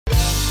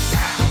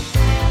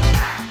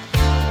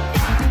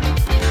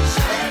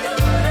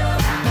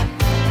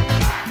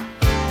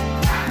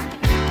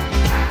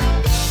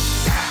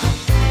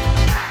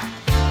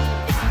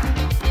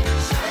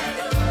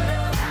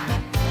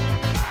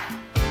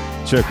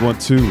check, 1,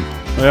 2.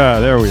 Yeah,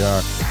 there we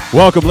are.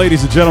 Welcome,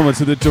 ladies and gentlemen,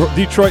 to the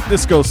Detroit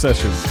Disco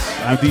Sessions.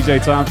 I'm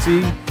DJ Tom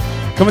T,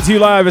 coming to you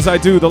live as I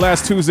do the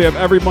last Tuesday of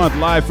every month,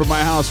 live from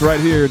my house right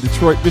here in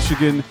Detroit,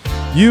 Michigan,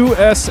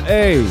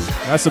 USA.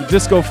 Got some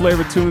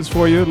disco-flavored tunes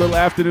for you, a little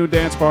afternoon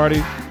dance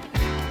party.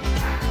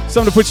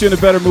 Something to put you in a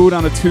better mood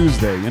on a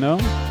Tuesday, you know?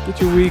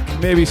 Get your week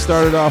maybe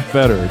started off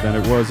better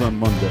than it was on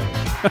Monday.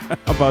 How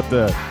about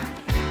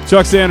that?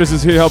 Chuck Sanders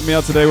is here helping me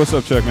out today. What's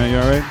up, Chuck, man? You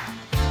all right?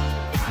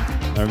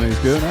 Everything's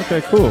good?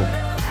 Okay, cool.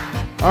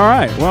 All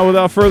right. Well,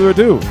 without further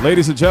ado,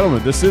 ladies and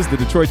gentlemen, this is the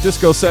Detroit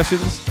Disco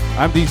Sessions.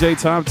 I'm DJ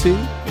Tom T.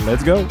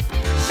 Let's go.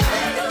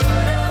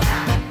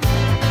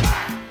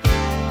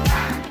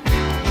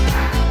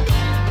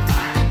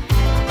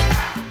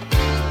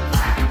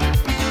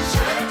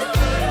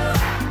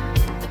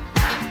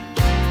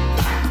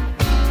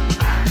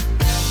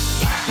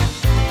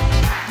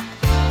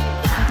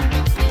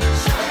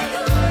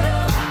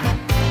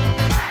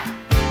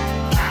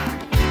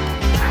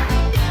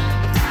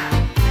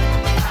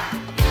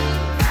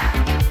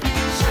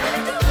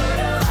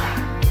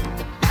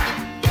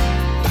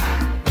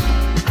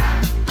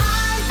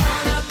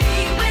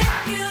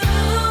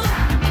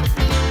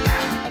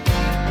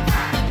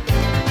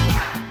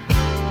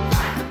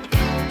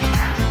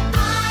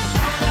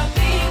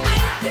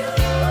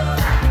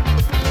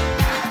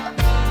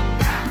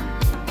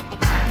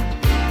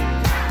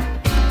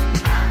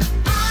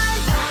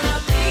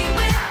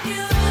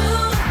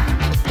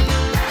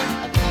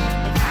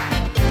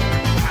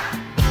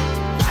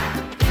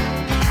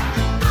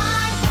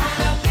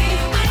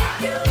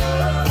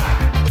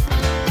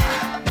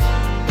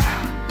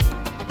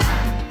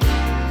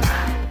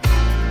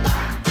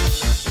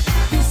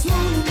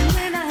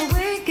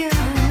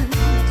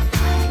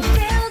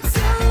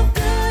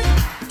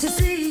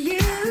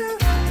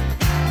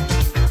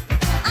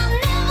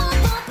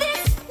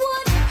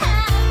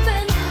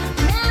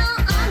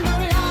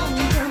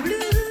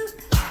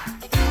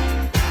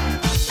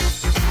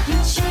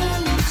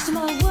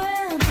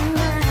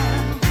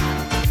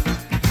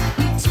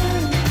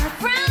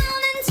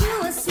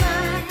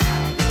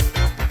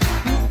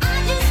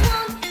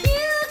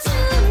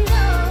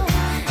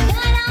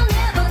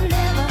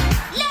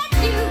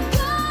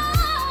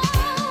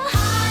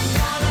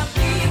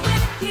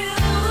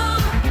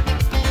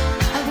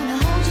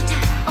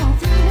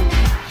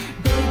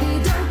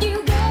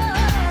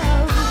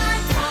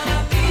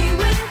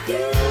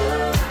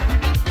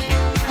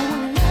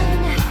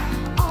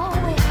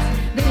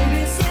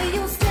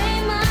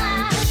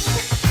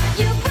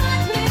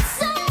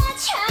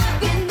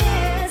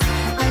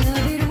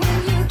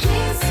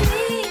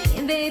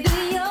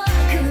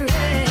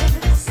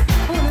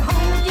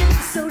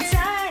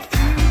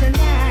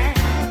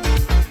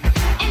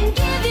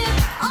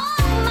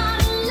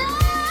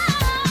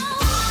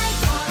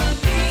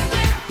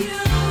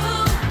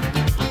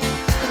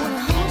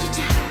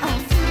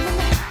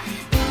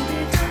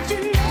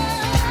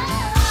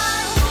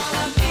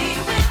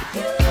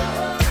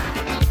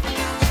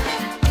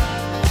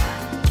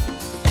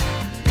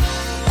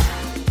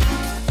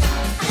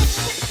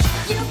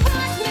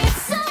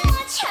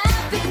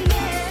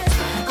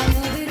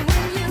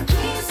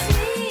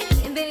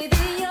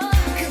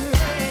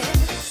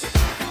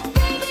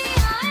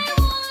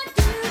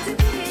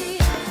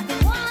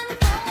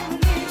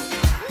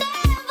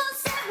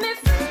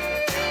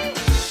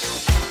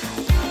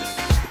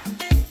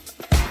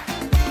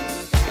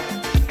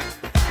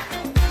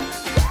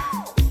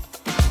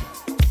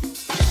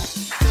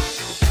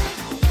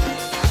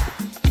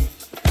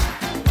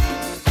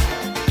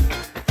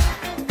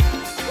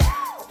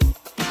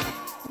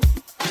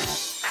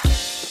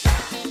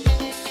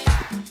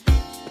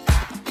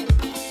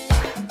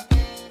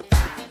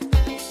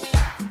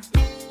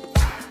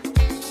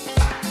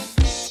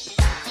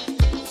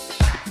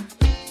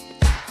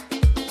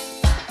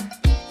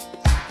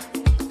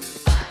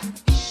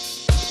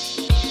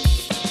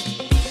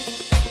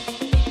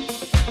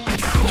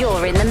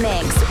 You're in the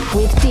mix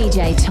with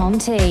DJ Tom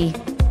T.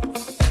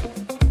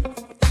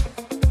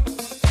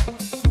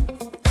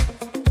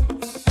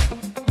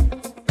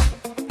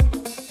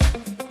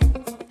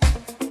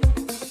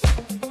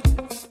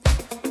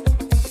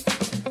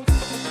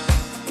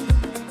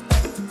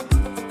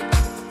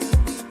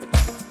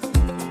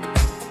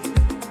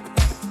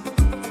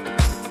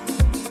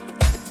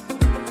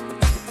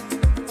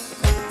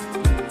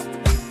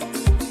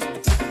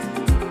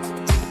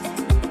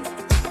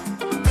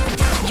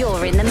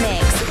 You're in the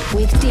mix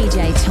with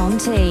DJ Tom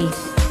T.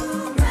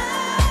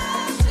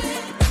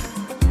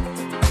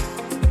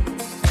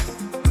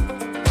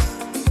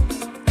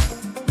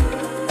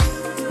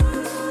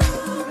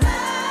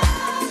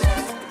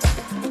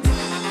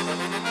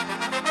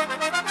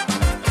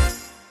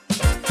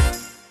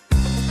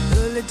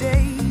 Early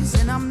days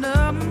and I'm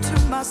numb to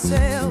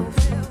myself.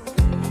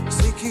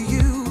 Sick of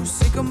you,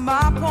 sick of my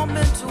poor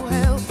mental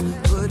health.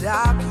 But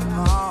I keep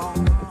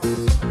on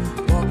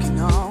walking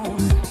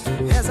on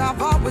as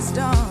I've always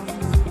done.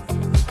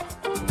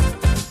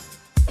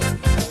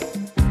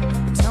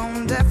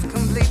 Tone deaf,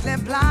 completely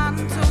blind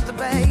to the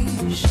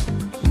beige.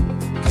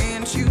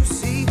 Can't you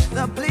see?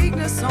 the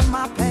bleakness on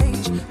my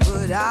page,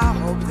 but I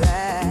hope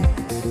that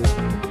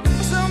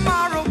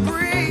tomorrow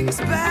brings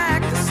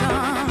back the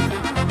sun.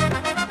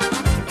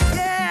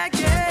 Yeah,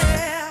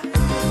 yeah.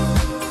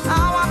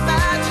 I want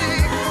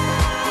magic,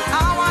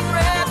 I want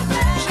red.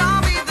 Show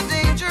me the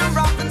danger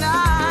of the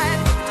night.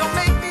 Don't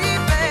make me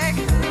beg.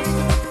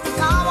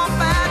 I want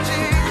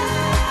magic,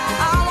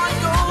 I want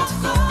gold.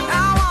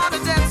 I want to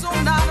dance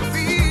all night and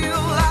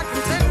feel like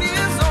I'm 10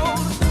 years old.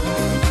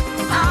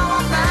 I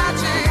want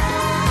magic,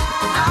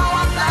 I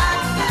want black.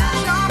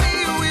 Show me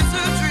a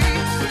wizardry.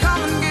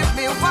 Come and give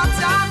me what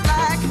I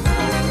like.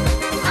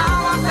 I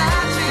want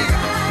magic,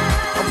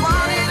 I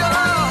want it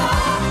all.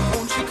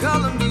 Won't you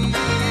color me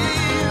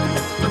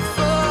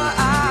before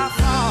I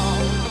fall?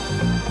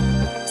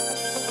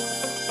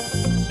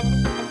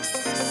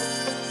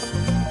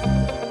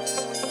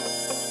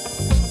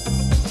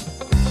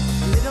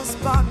 Little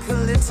spark, a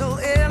little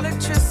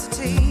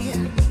electricity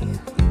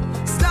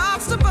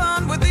starts to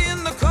burn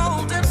within the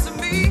cold depths of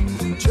me.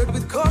 Tread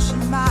with caution,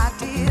 my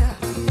dear.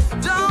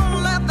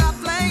 Don't let that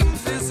flame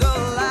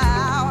fizzle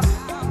out.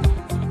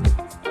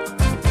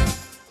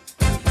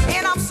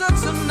 And I'm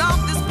certain of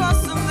this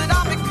person that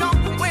I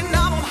become when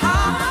I'm on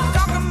high.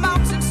 Darker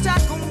mountains,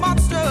 tackle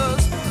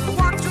monsters,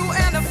 walk through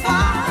any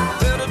fire.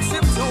 Better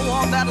tiptoe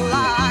on that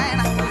line.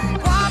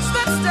 Watch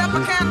that step,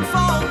 I can't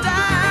fall down.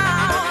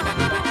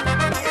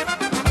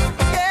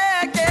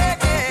 Yeah, yeah,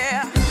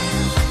 yeah.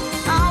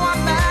 I want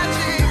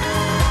magic,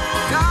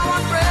 I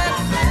want red.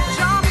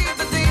 Show me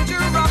the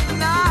danger of the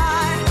night.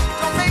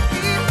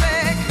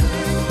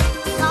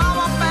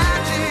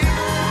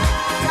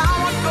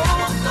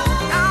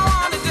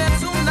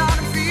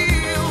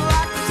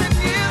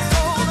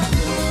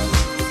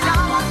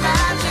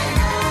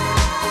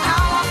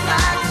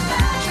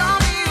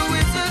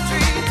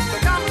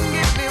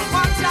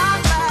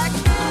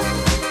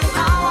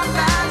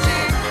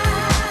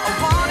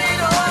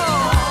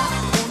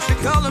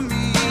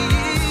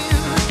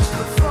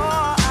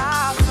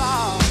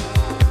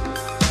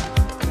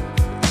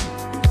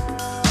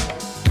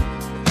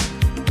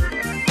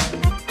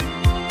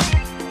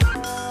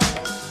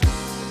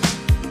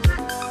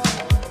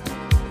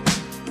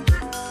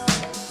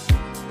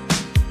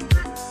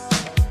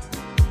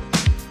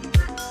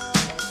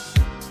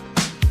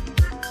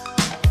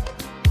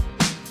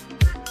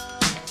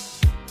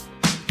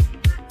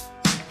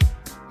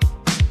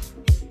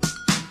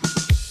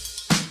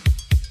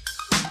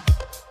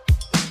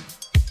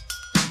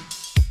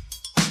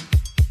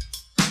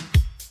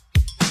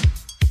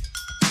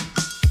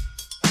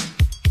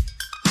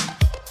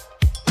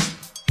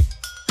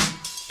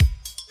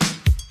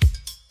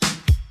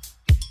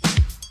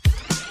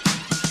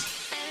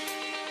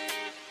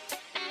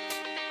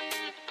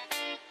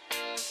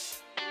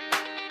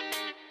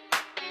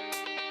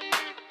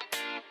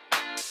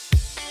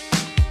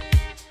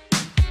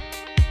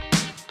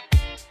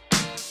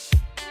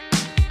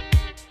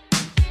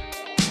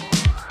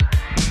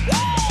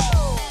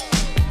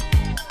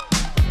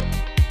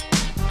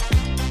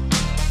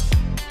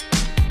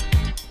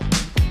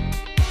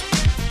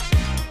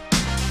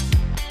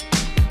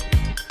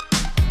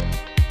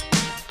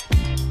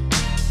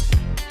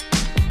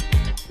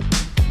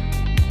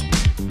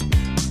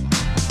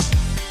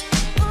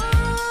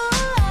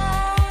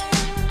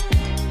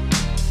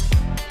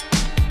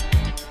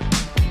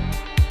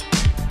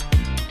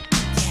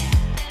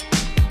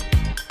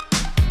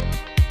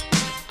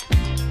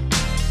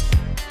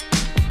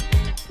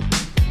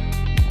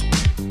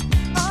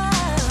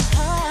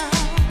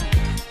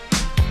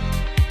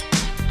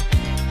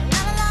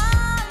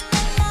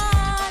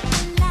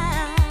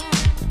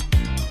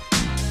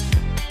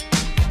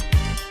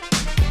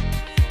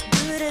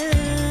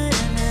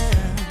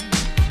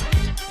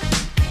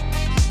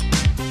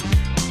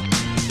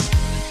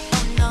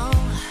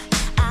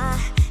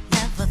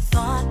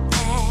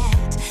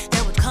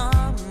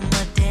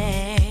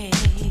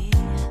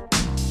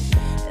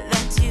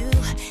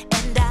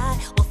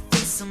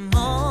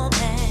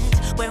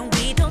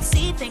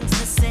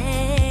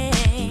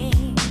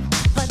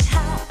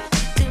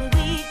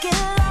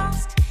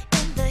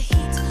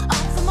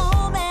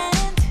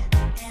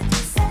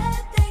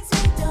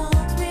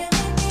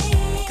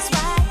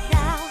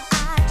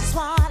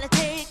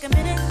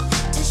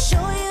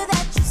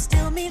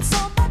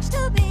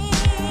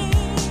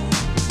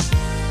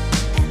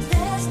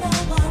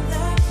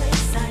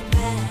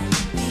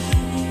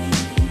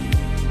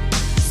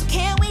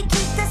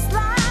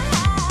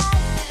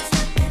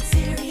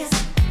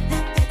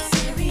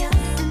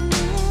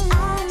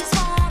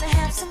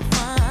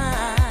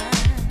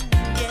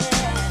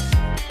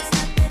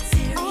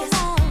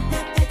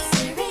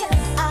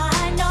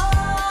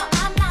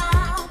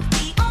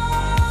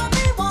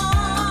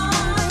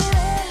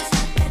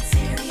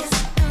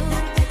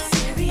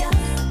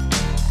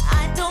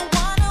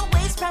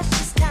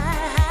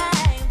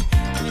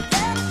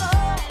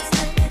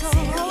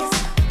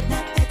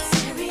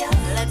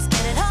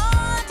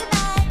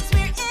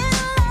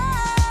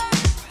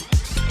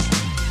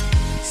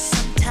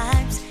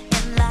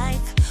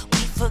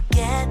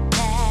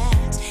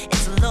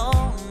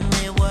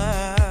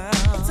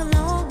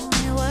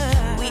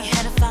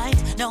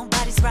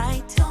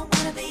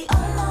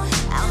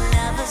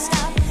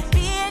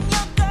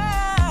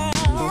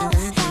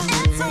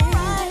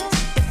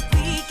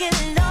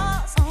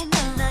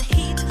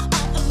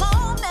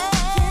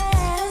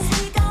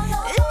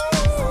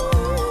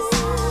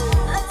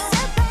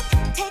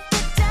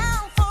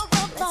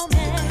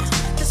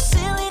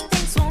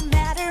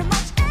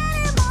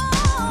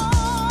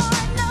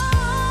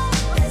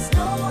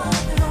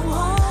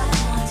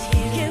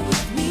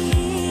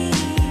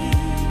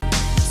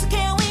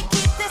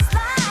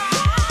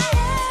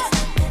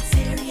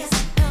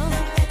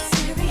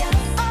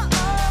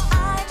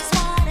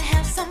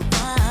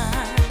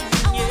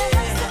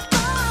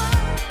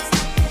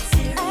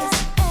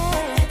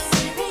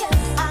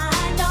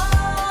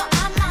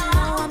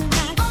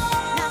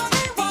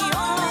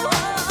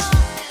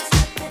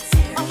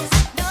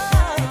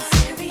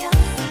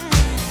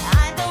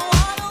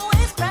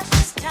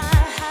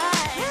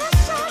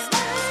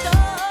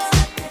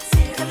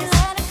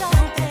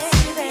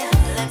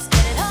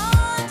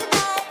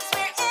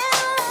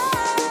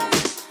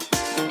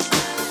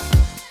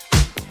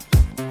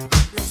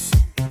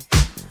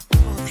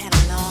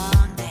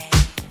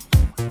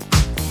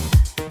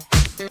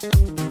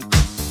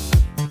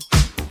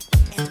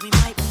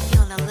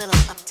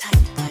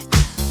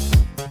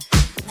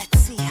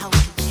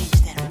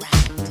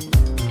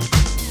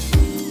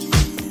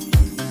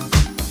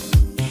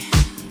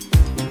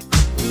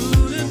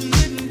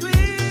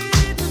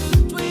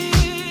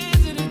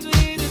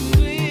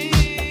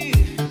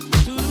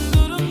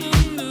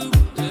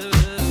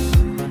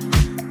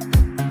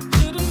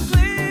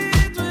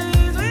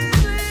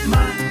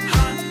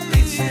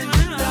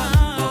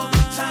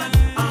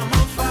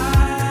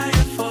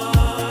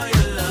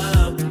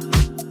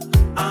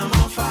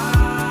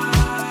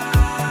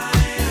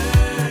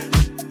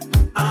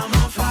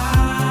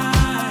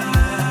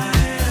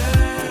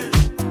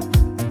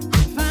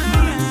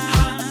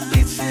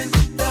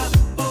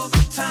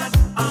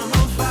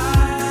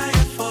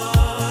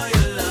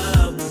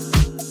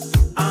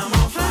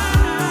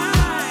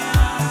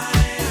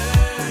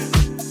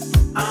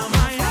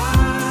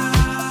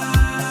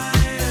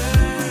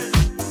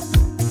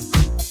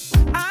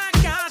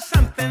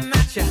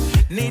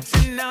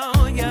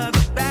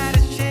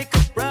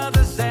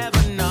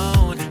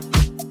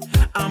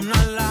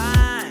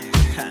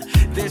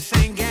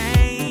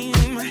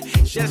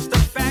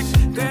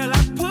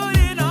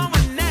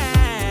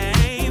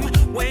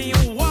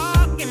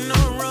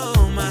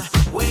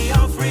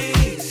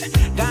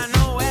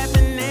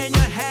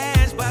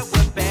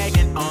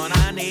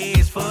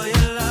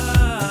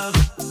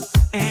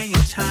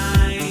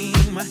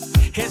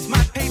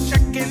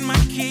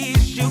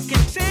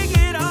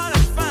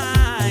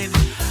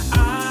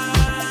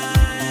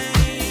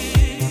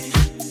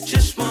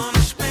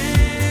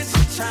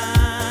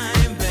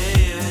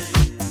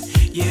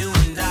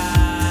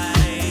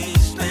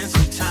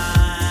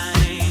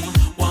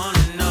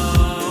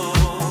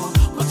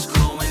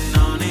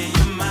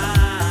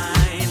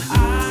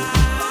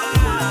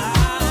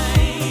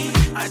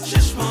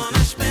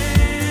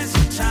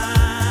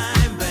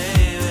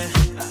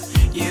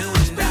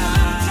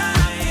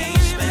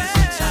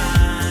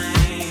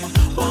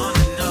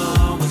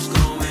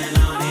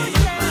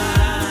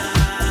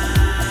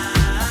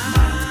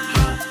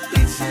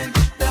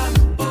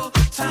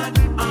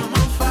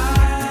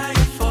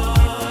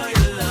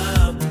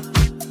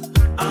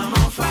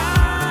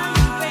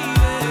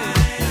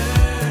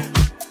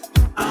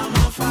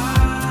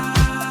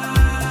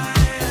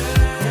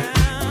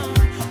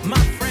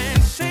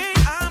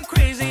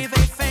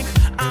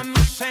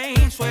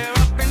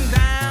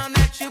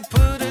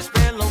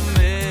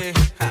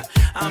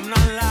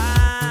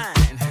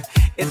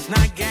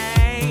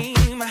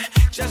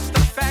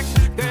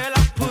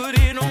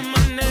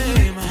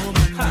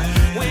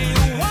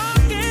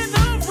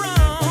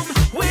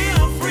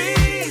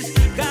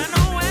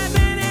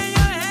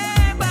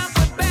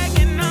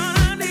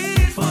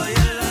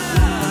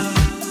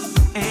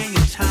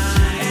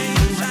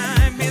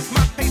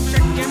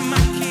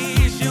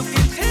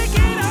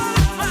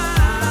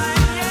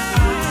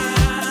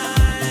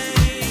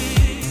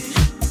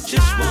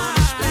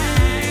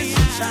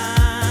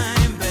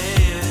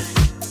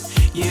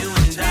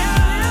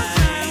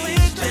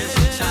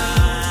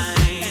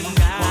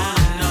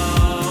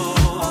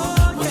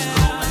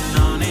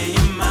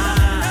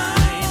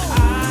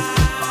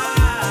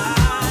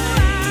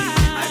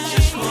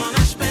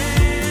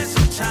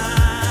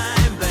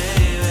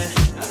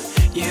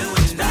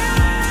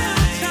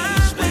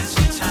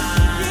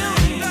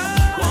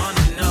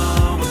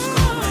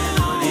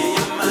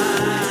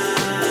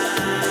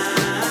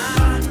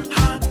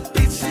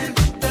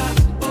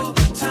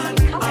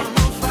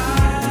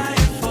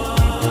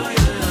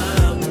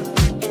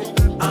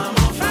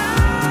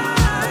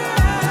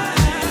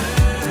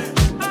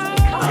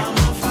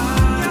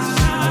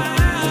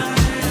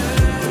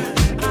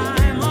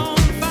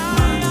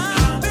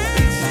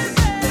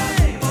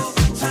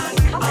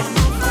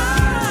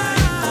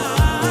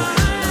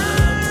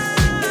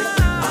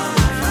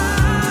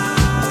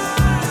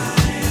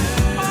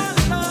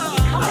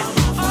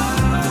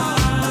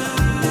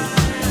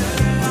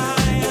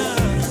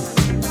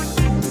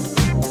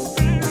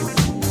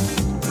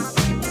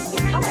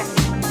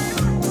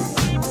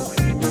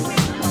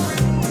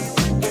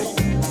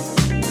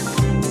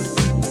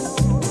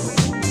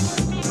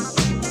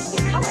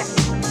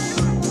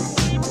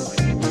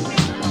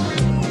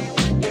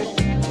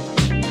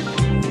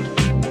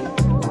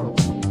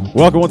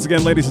 Welcome once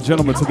again, ladies and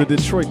gentlemen, to the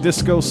Detroit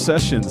Disco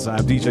Sessions.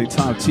 I'm DJ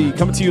Tom T,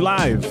 coming to you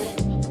live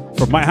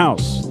from my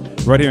house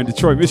right here in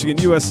Detroit, Michigan,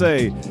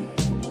 USA.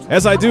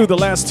 As I do the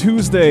last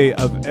Tuesday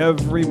of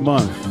every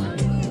month.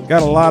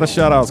 Got a lot of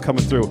shout-outs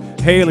coming through.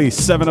 Haley,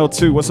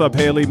 702. What's up,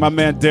 Haley? My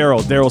man,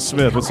 Daryl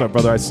Smith. What's up,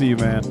 brother? I see you,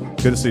 man.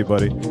 Good to see you,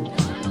 buddy.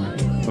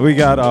 We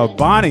got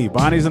Bonnie.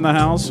 Bonnie's in the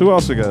house. Who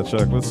else we got,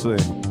 Chuck? Let's see.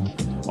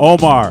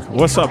 Omar.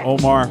 What's up,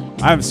 Omar?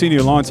 I haven't seen you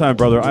in a long time,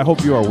 brother. I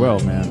hope you are well,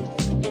 man.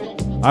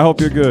 I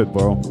hope you're good,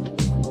 bro.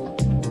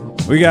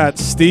 We got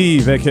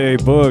Steve, a.k.a.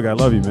 Boog. I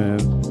love you, man.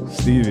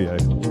 Stevie, I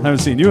haven't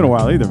seen you in a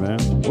while either, man.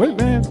 Wait,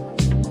 man.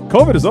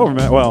 COVID is over,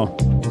 man. Well,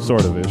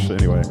 sort of-ish,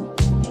 anyway.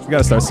 We got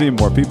to start seeing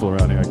more people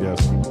around here, I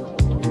guess.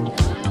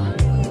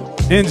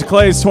 Hinge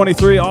Clays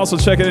 23, also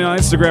checking in on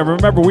Instagram.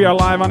 Remember, we are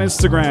live on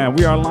Instagram.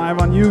 We are live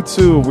on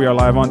YouTube. We are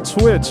live on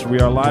Twitch. We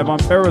are live on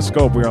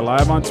Periscope. We are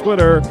live on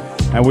Twitter.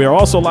 And we are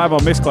also live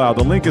on Mixcloud.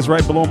 The link is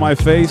right below my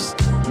face.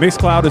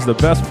 Mixcloud is the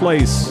best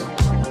place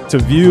to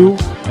view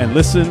and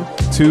listen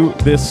to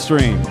this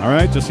stream. All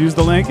right, just use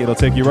the link. It'll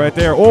take you right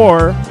there.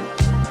 Or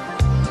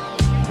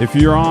if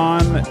you're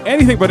on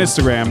anything but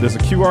Instagram, there's a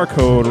QR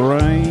code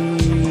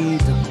right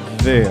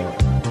there.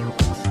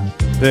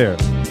 There.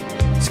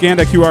 Scan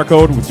that QR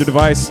code with your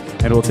device,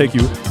 and it will take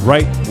you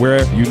right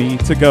where you need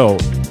to go.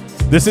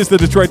 This is the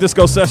Detroit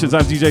Disco Sessions.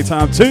 I'm DJ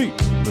Tom T.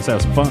 Let's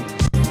have some fun.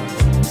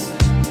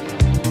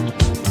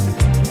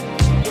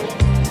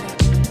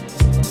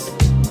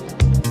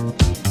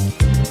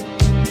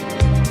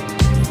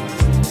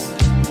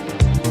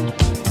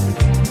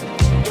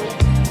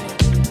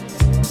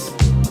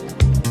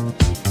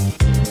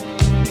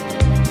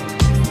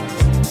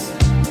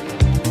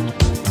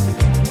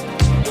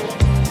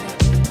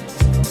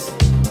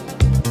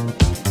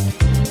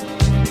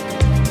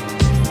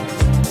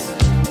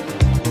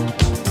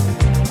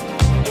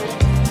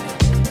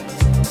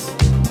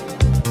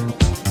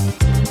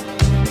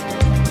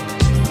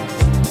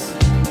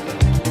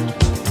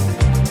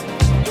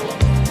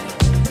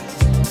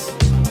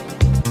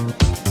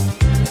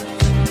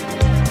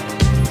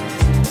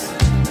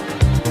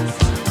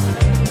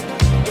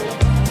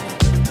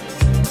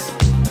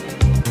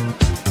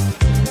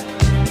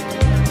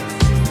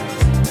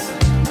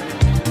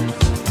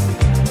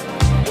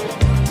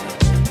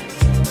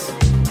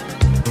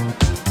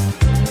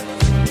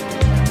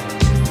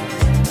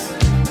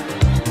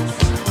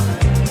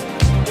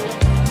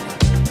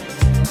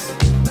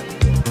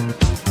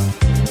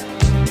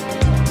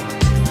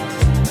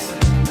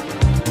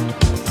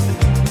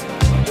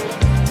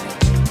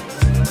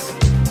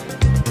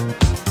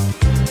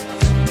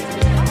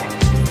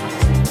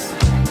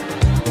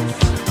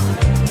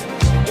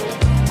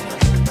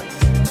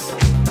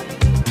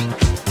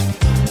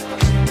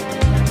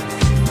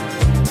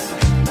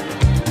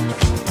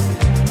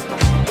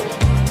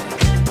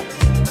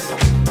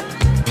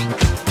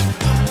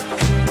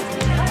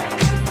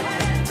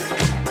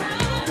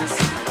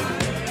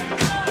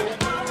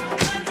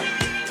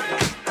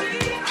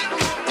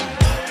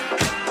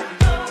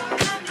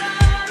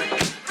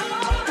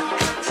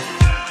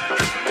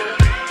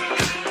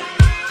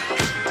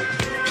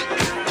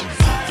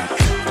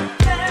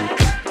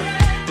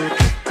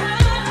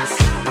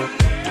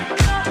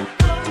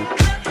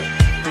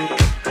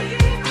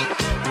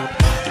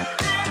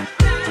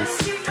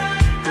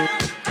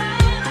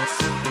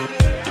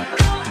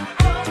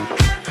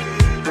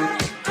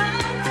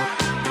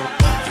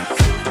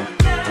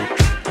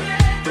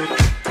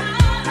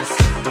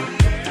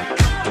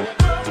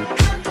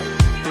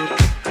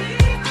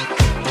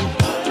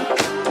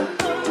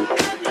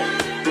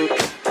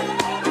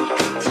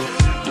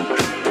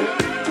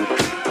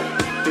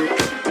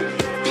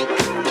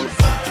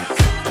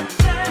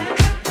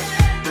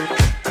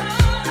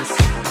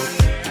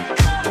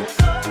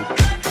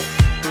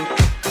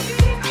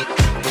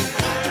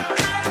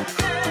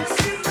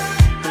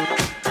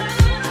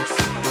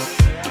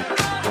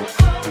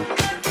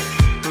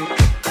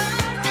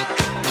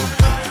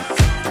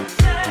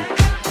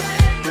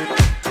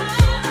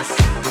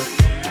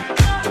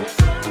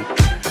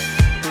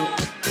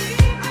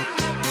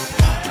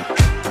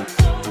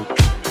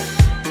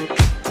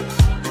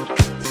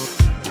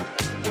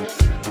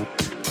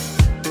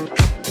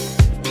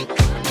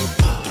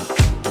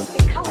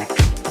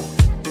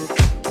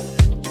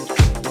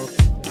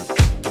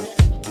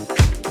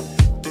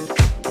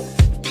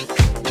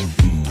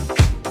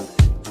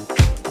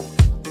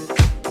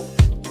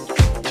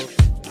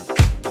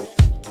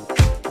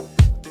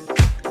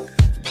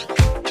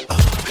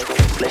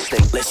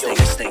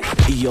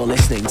 You're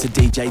listening to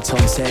DJ Tom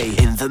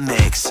T in the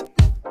mix.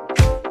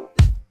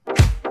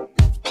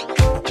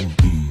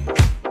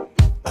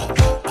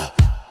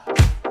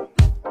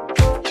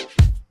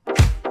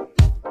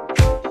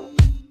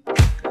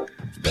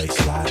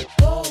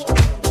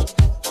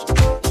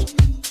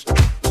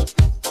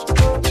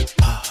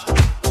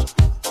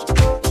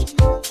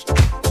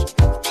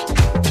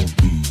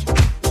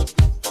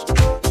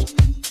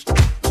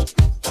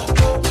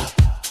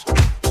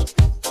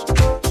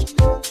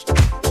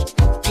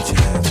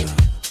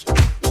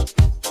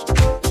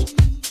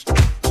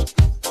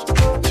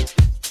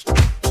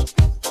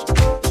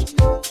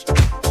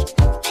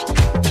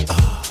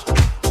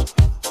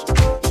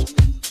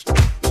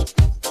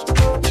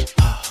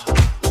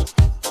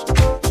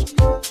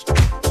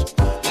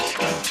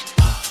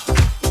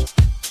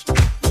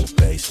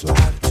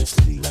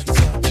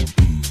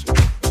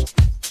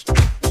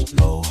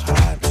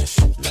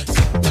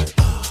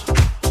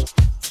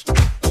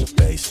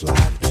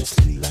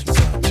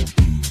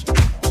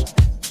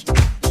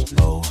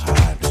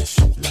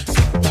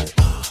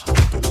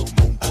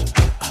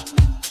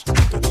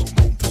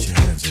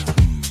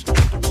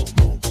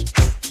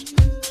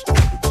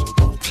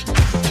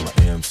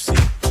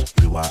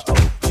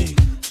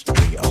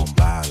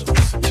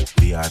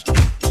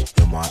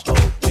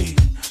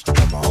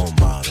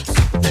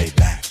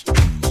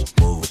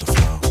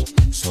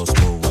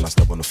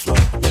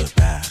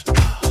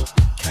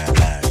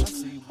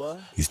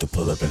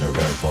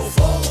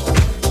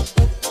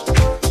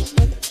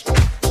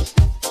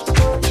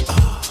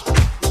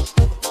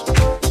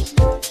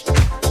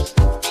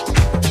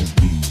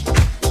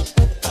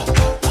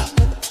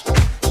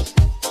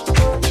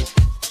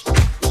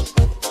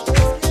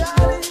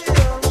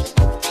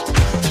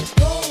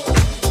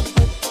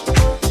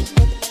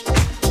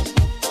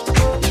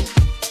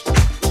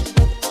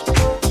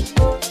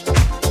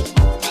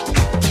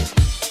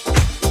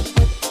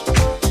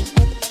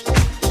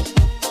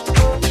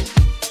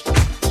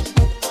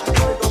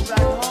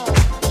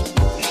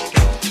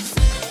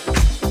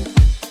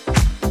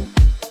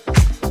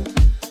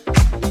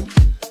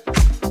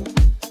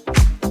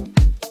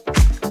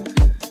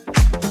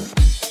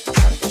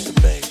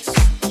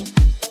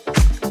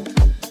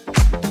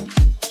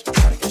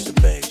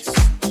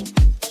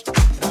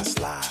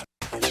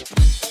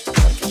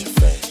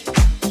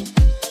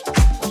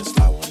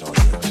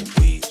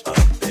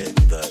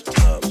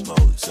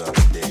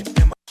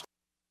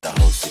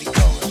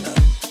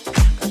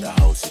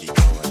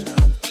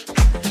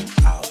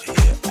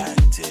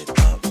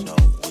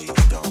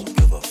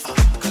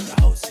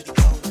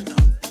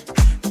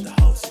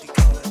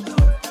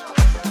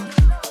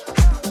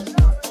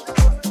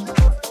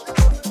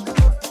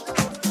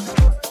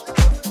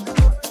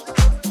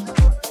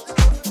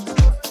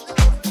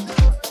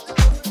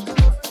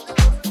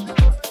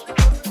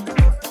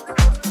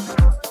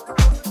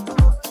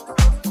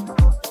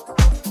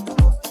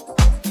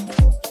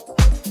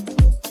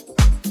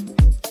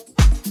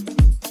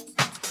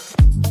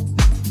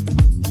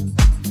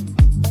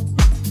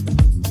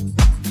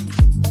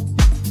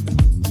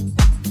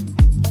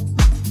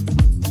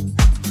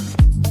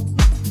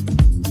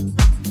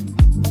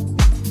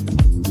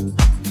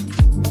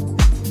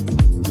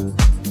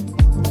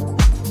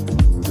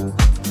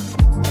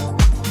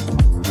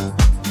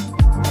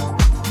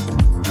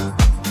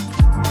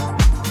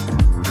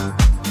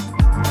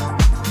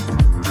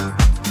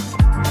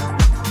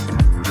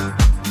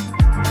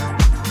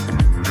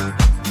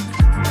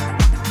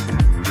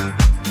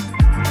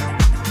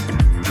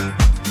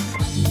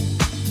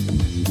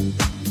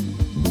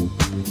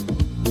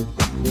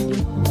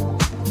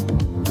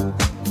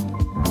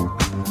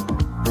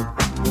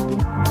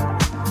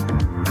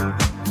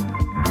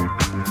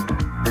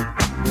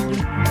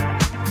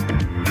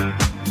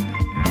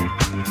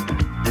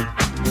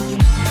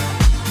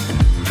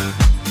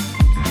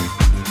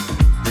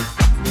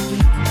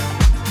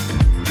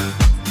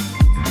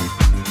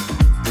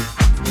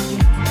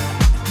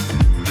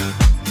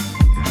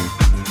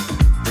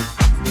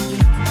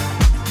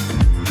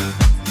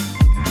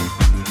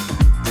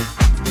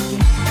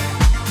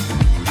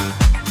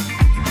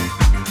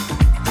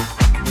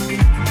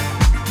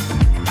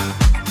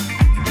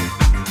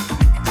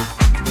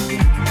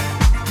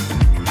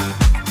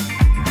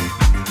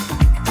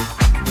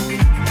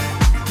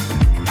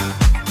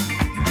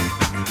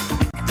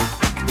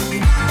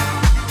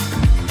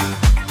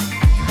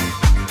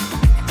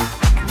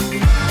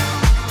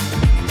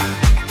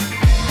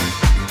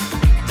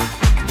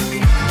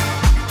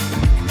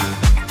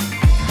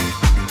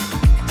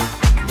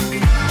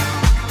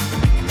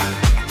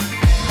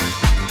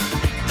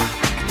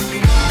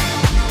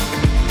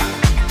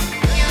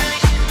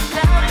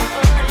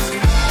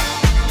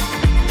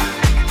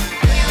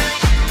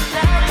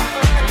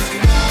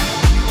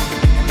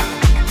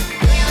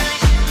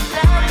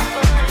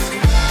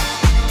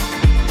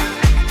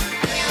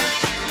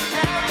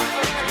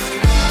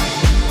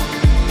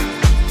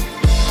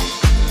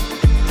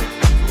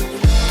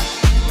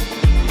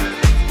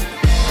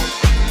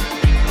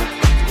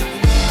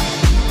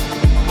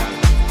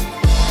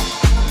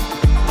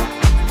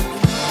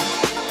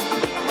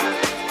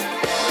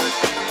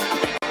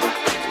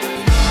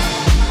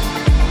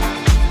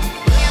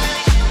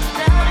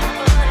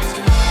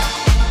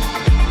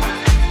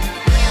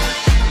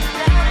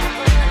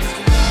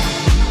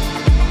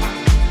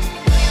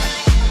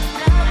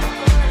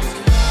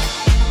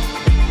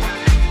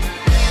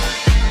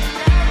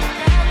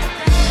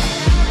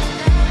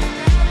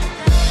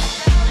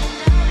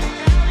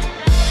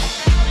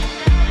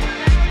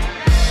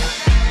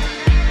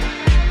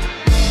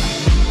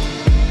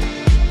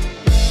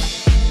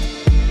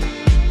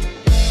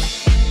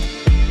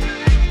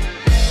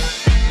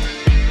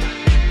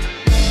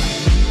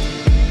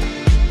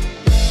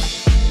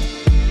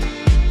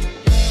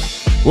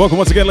 Welcome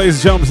once again, ladies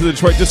and gentlemen, to the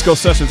Detroit Disco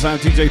Sessions. I'm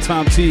DJ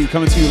Tom T,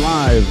 coming to you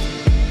live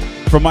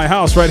from my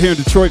house right here in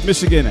Detroit,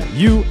 Michigan,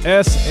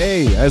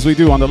 USA, as we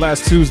do on the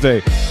last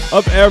Tuesday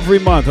of every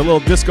month. A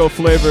little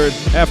disco-flavored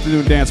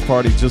afternoon dance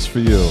party just for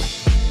you.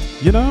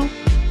 You know?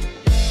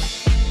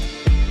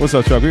 What's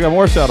up, Chuck? We got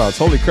more shout-outs.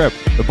 Holy crap.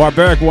 The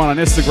Barbaric One on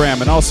Instagram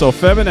and also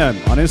Feminine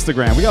on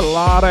Instagram. We got a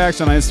lot of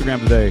action on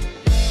Instagram today.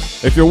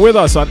 If you're with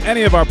us on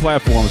any of our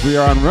platforms, we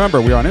are on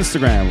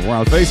Instagram, we're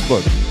on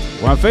Facebook.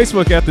 We're on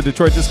Facebook at the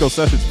Detroit Disco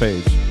Sessions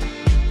page.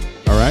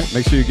 All right,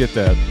 make sure you get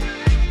that.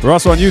 We're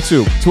also on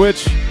YouTube,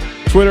 Twitch,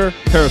 Twitter,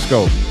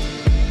 Periscope.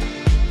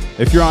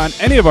 If you're on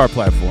any of our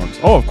platforms,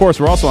 of course,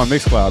 we're also on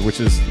Mixcloud, which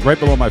is right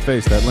below my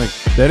face, that link.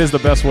 That is the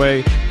best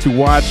way to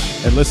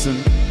watch and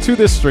listen to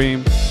this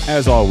stream,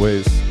 as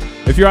always.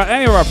 If you're on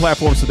any of our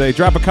platforms today,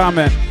 drop a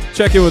comment.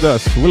 Check in with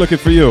us. We're looking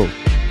for you.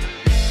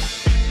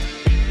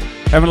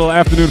 Having a little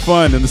afternoon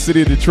fun in the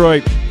city of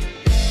Detroit.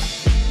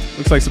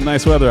 Looks like some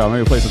nice weather out.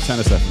 Maybe play some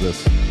tennis after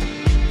this.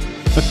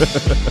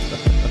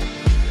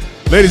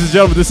 Ladies and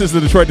gentlemen, this is the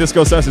Detroit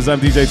Disco Sessions. I'm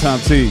DJ Tom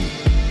T.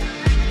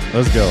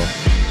 Let's go.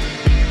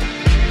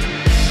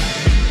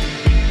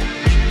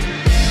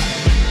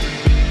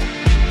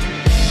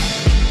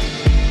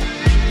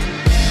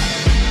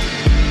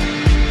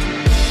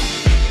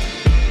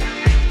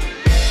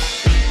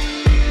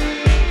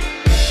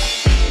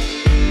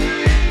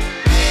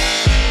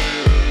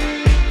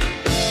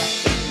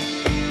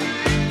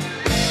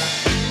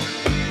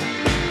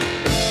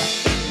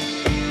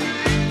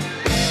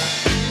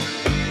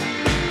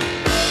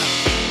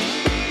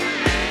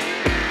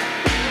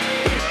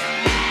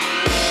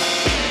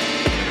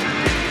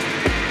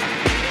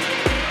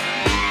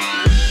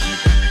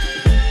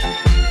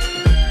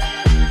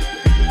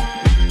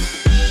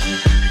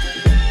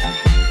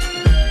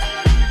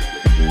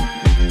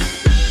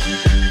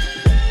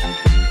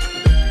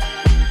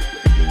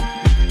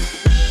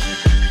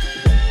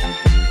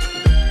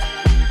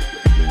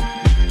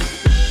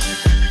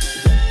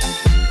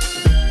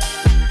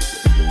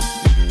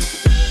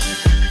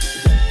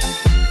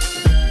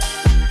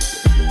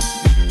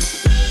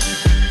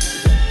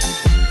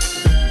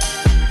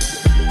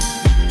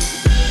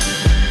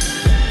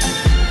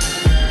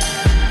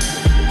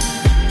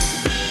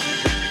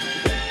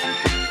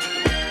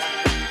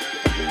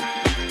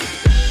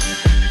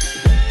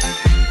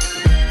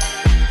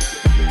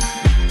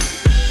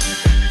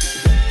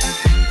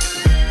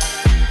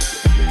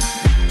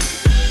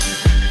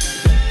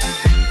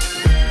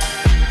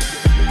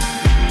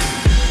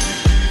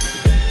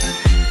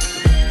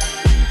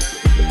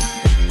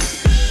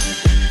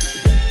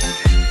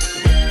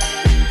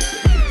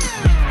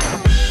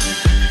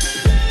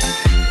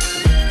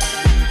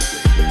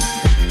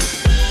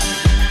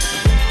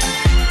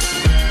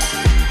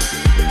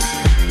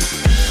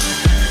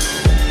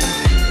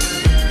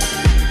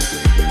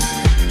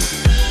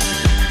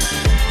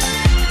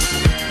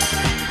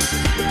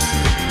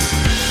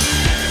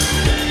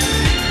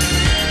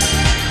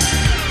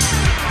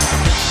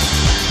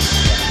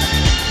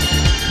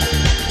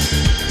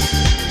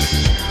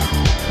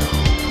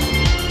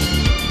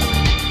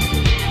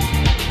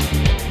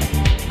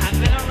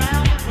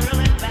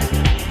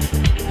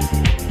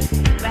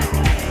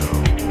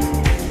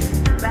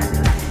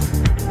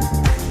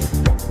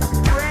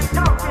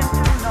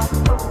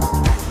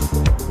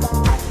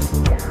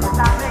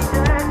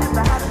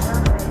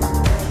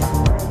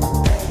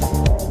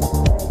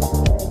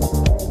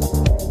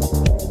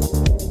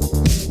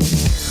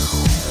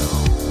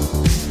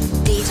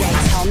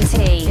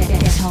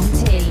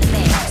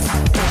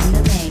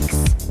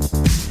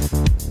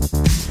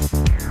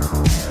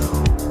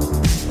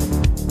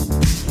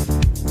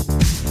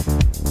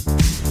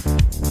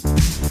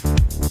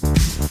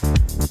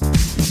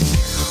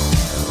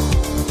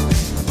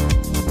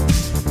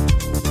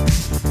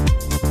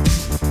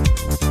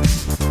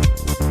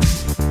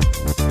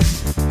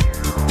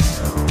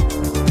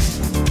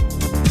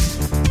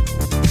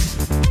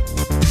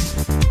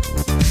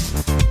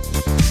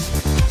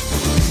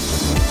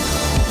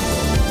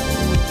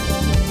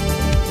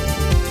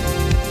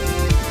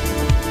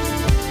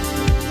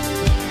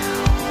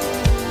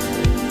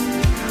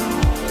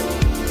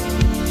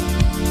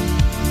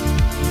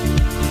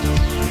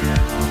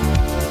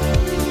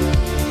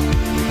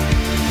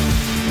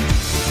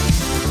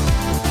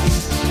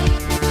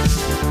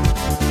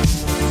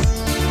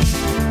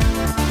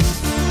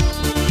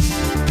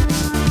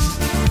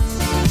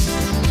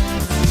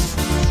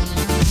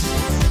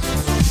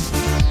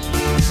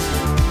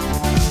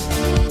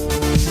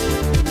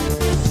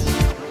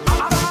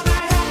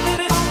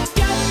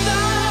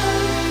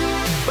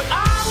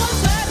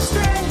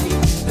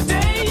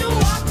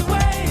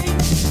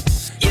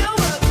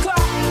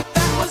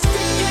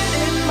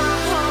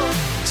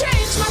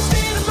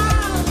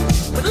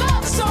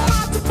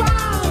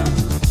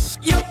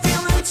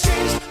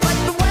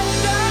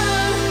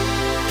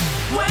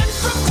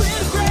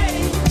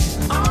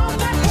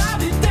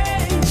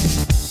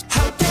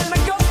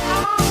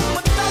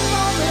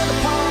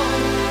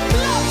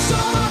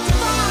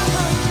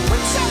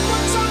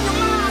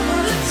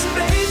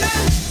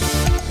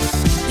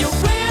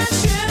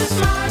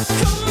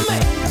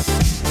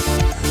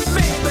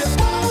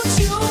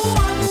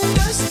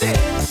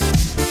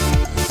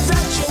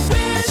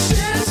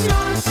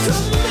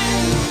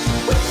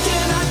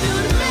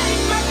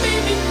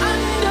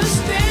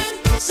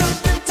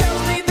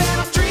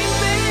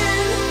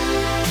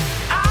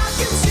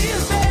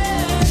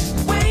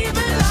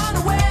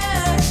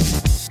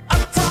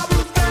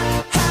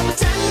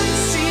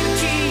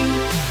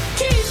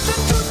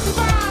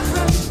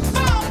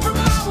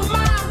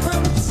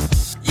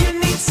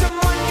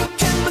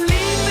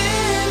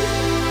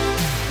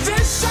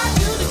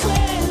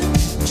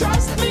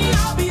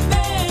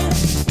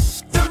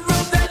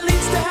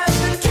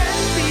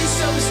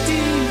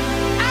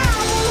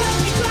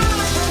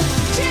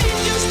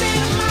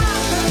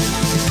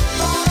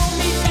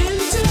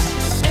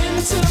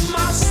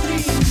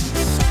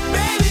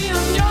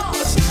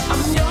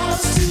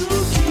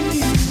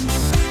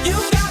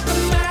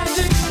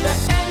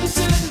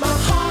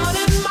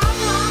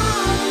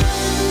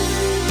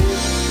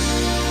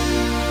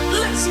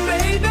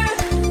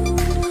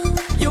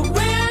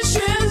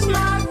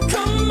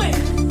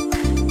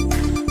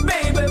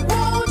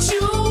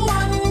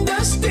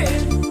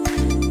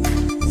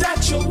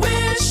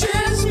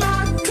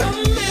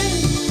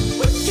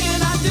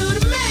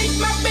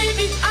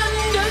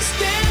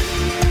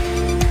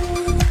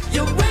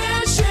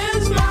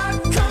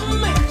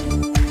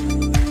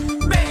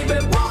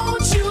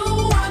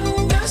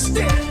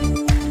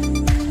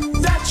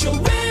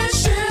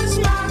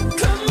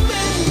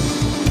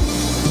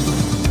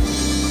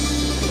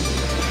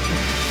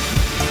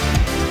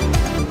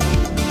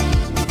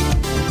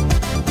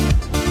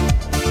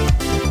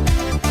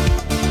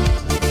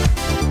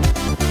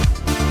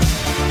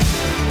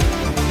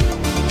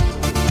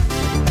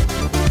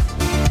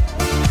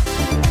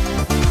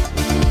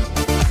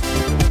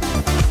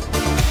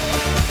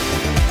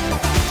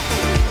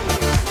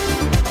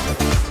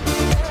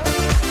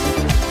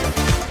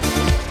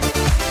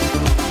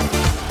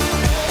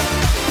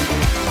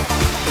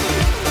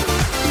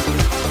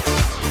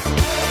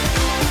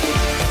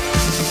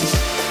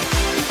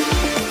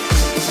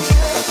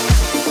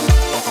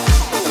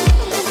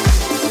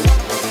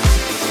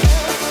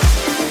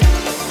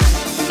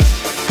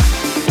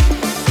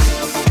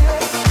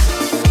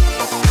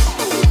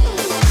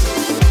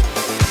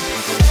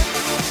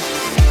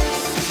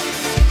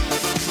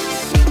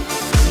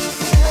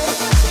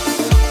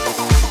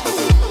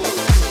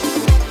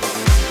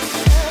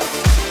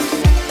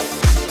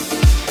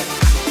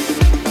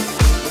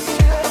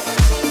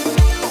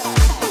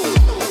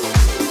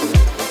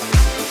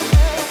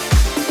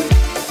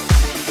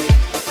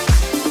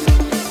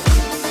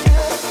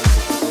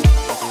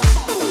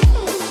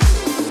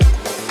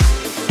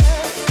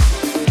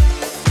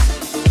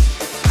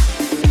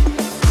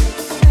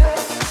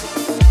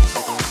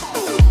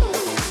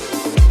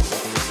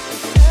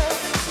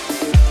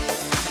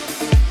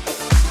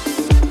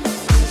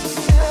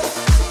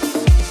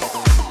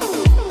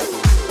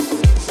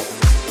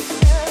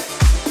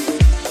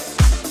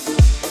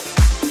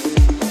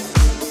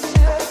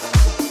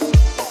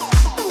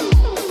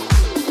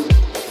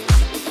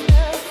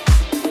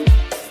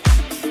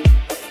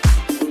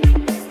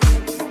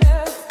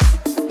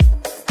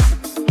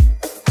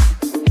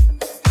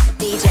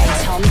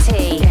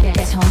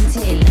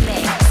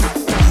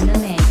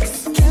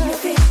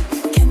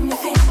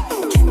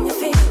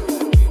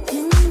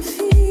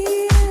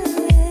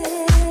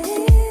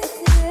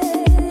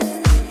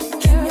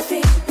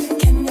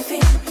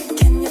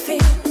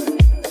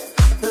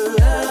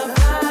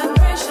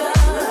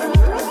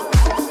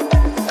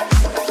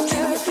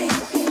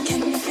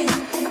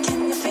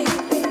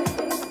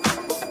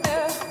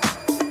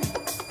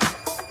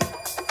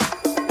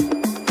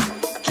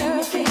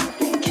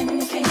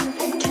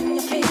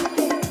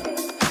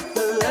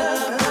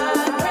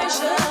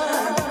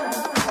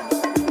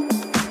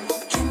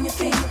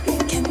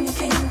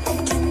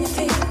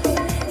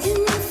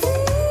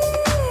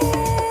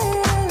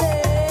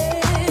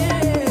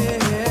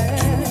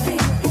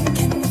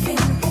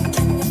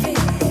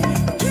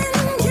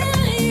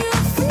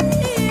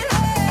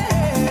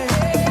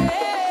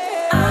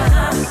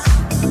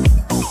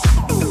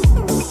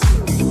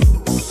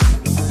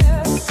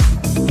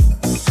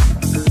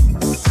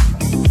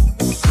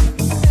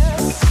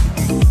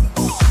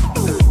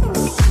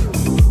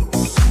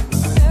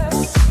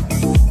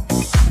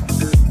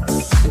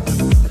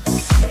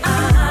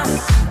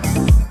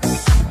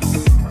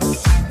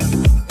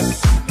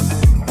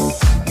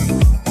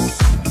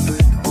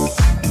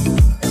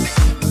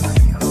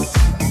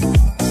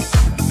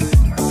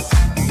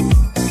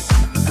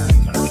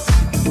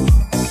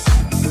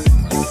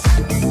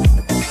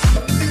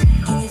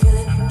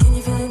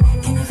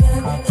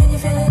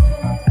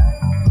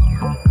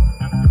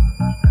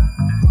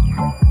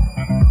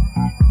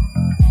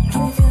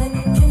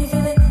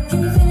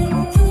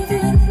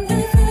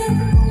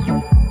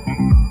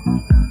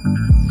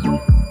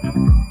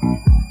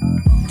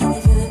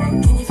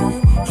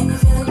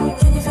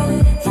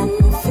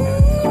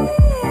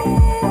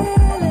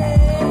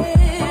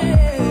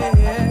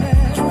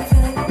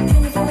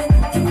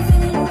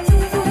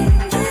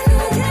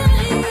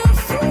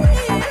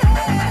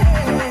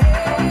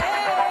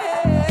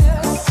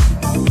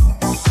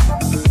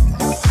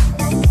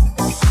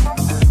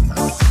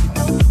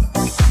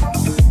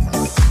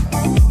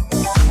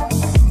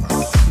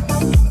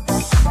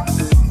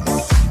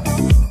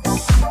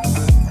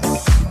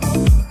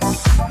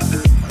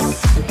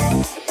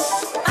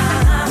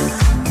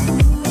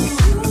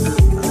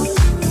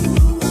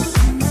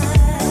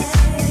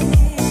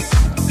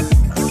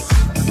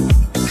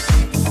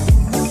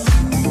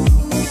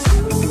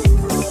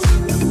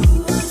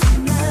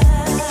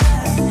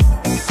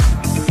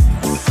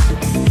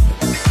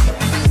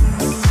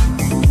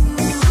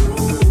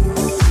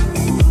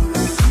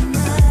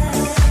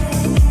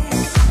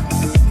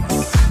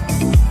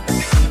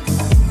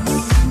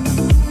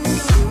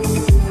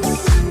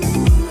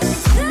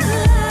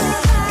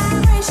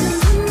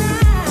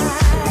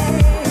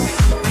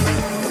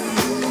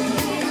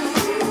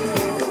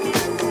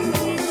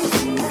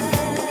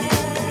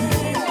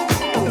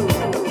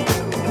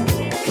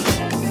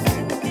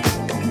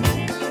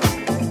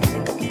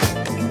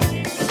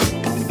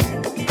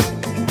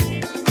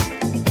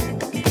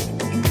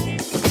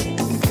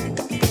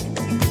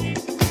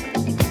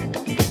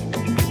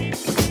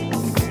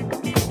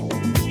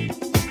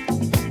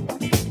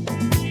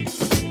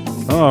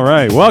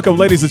 right, welcome,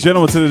 ladies and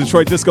gentlemen, to the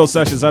Detroit Disco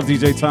Sessions. I'm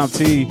DJ Tom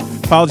T.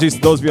 Apologies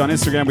to those of you on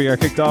Instagram. We got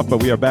kicked off,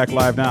 but we are back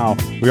live now.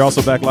 We're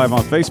also back live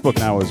on Facebook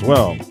now as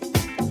well.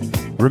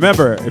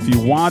 Remember, if you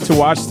want to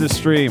watch this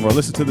stream or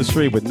listen to the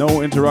stream with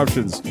no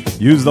interruptions,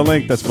 use the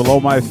link that's below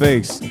my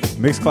face,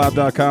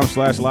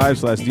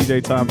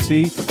 mixcloud.com/live/DJ Tom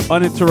T.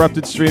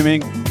 Uninterrupted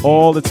streaming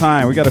all the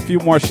time. We got a few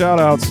more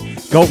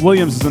shout-outs. Goat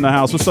Williams is in the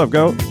house. What's up,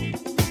 Goat?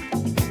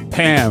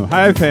 Pam.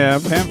 Hi,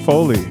 Pam. Pam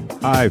Foley.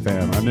 Hi,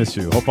 Pam. I miss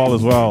you. Hope all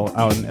is well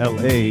out in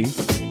L.A.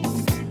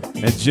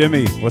 And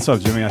Jimmy. What's up,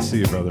 Jimmy? I see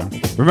you, brother.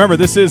 Remember,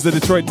 this is the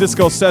Detroit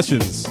Disco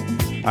Sessions.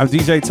 I'm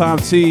DJ Tom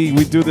T.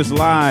 We do this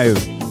live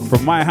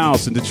from my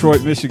house in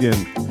Detroit, Michigan,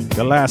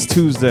 the last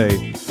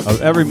Tuesday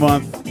of every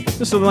month.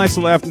 Just a nice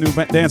little afternoon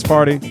dance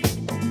party.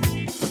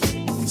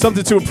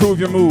 Something to improve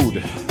your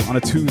mood on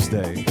a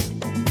Tuesday.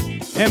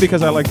 And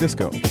because I like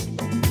disco.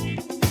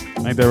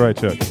 Ain't that right,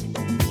 Chuck?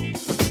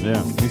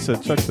 Yeah, he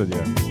said, Chuck said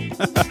yeah.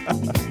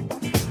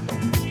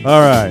 All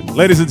right,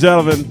 ladies and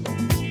gentlemen,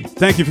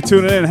 thank you for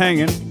tuning in and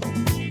hanging.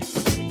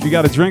 If you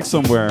got a drink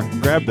somewhere,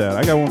 grab that.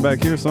 I got one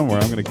back here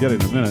somewhere. I'm going to get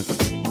it in a minute.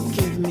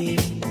 Give me.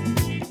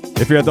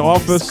 If you're at the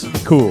office,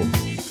 cool.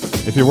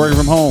 If you're working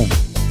from home,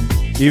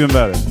 even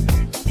better.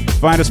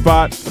 Find a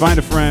spot, find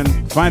a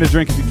friend, find a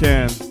drink if you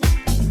can.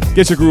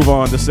 Get your groove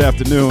on this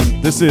afternoon.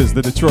 This is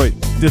the Detroit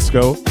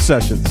Disco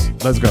Sessions.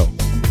 Let's go.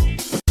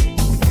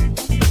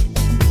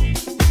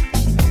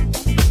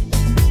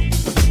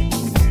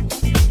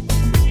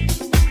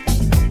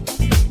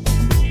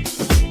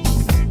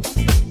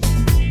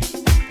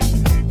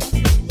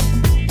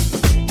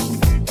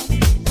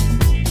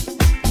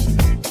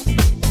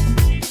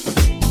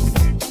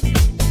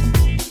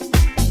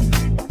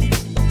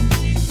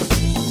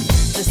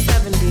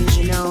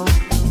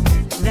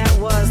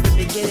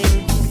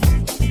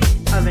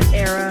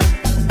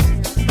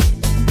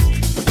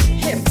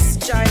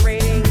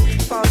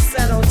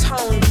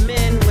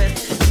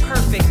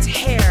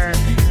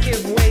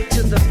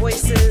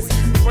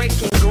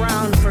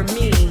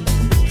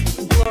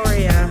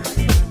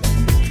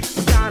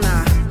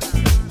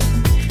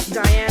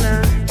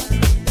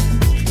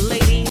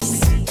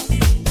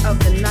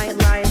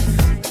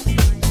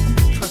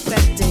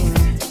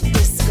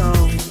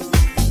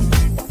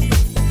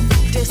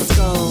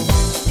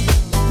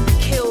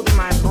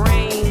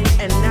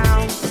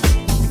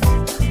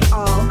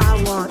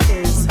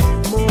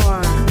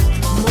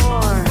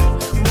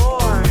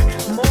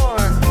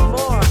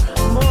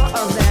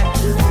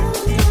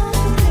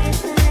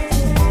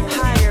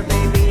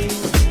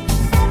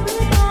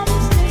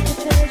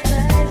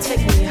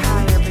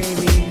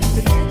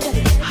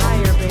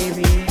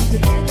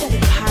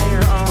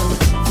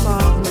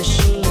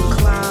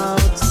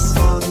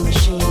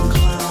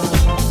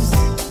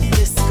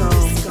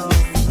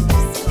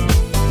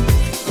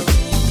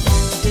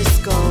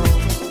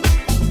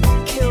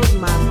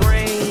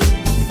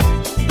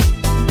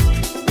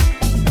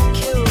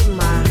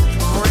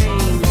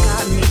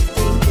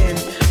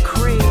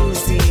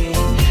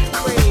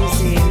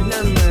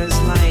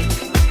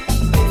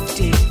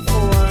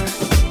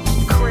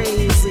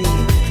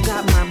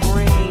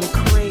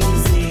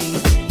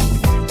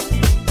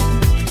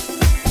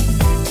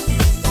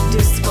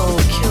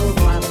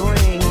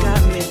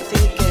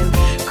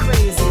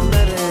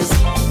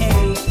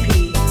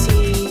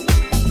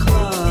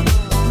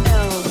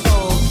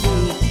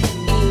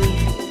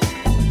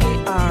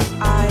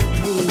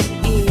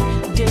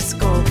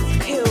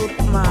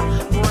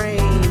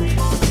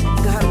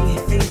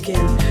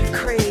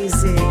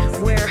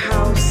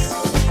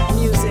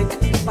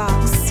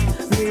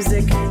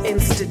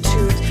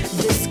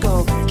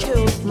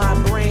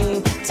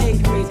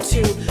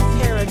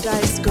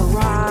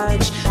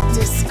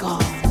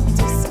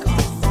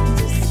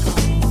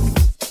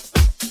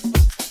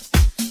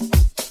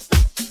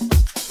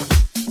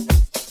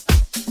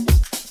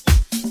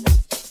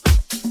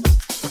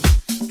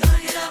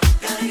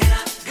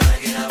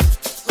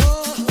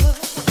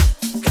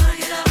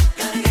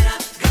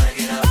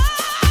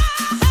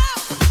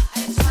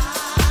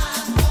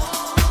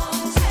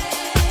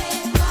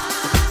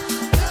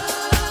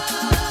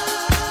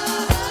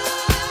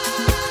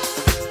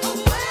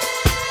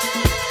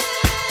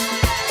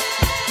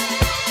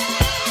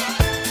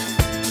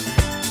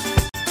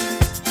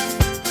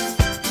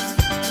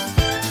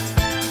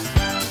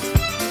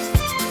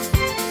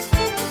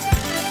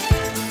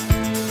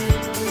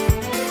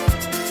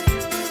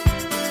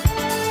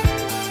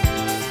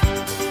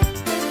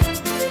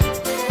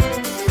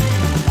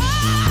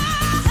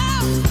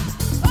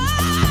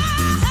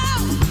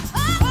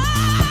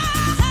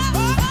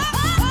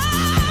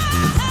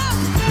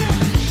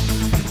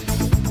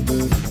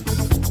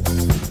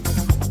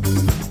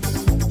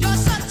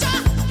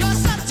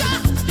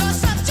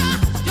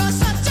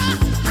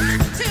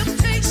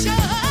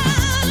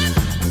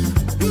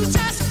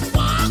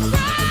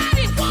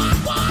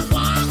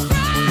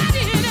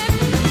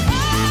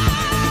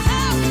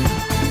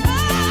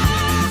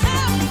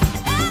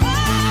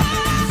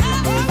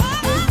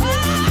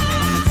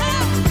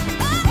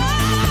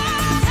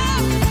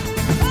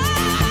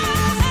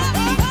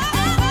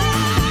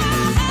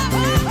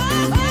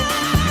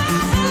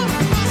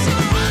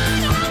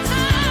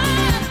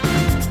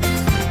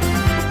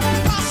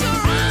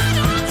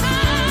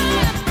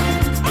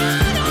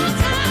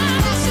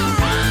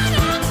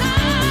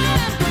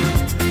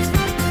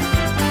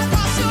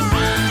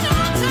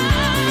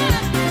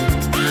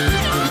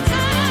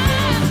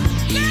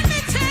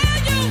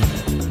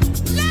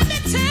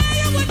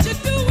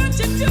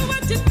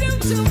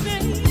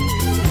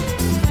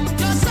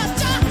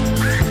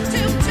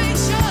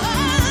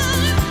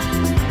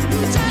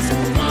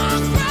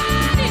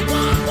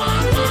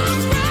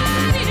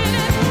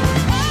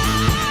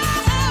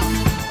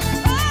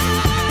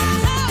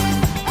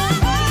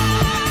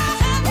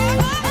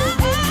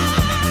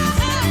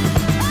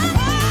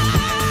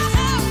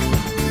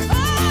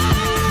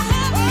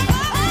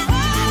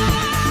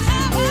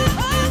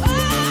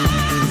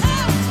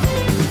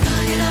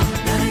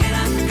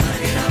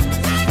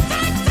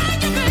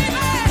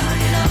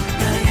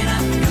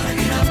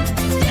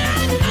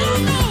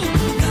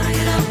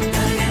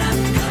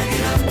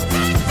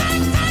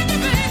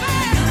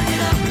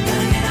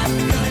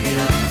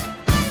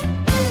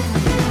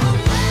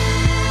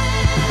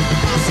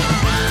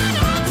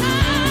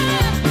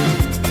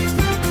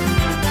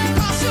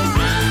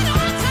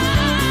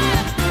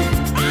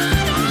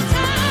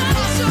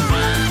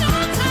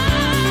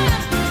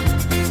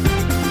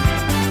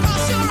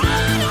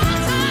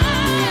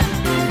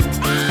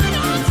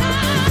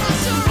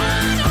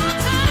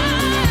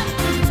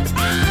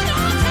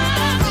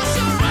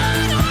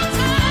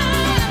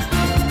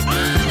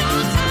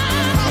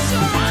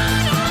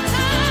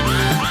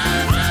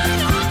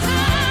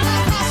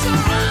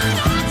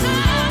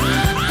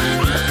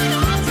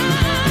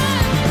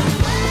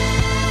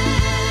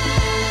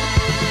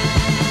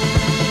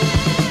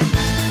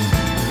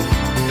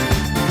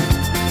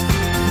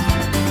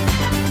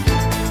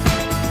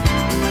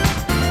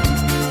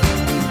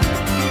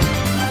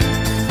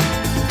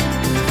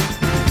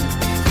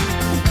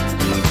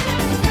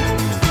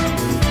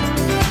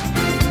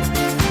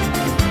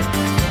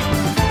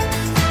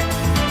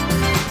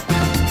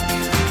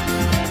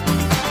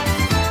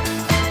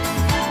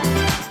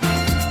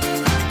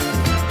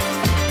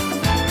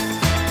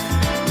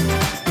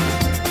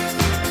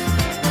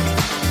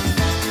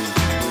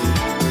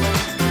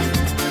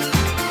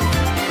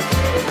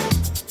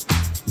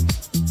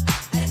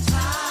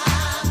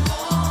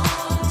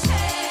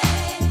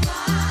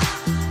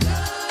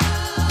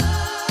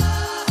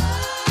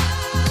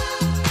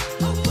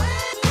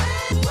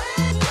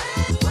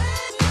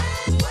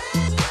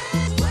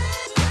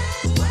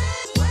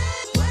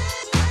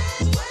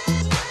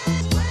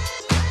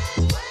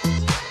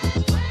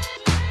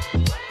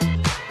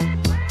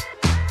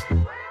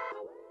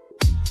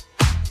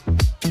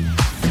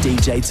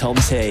 DJ Tom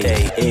T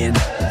in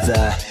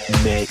the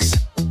mix.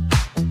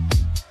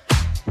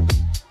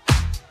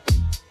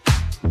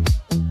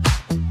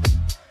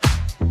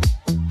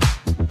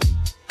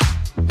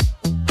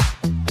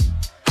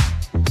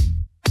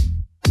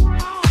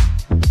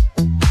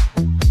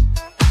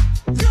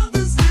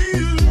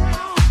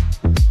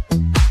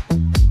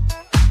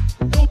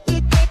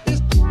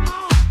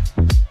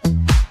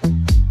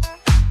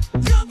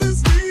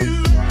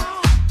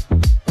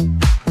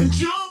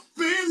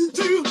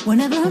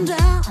 Whenever I'm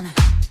down,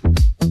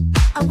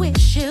 I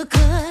wish you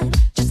could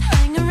just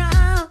hang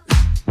around,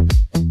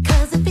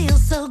 'cause it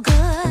feels so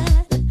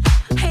good.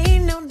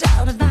 Ain't no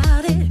doubt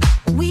about it.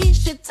 We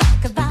should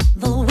talk about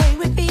the way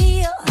we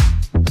feel,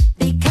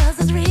 because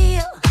it's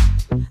real.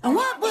 And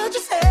what would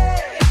you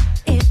say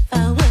if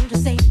I were to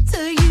say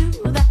to you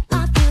that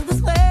I feel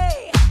this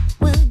way?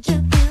 Would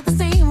you feel the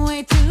same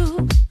way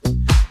too?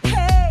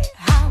 Hey,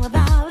 how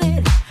about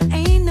it?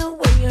 Ain't no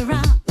way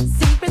around,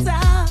 secrets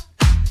out,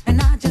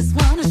 and I just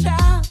wanna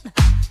shout.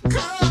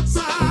 'Cause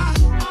I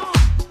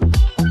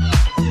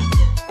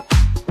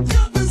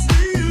got this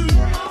feeling.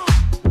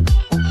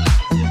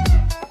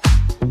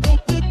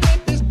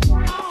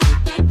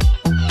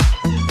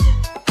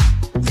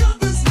 Got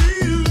this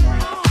feeling.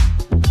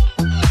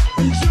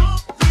 And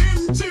jump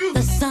into.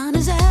 The sun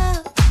is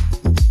out,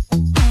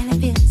 and it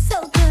feels so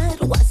good.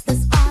 What's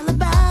this all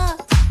about?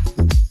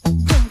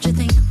 Don't you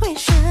think we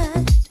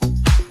should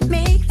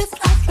make this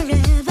last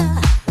forever?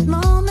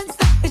 Moments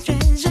that we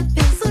treasure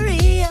feel so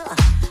real.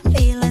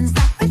 Feelings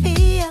that we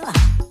feel,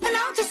 and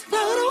I'll just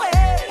float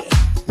away.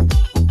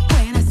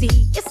 When I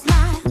see you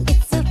smile,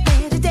 it's a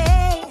better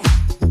day,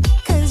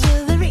 'cause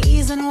you're the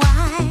reason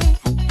why.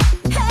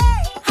 Hey,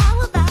 how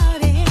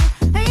about it?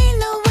 Ain't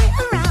no way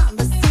around,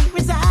 the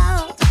secret's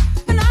out,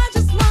 and I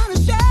just wanna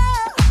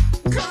shout.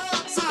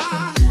 'Cause I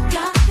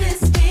got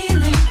this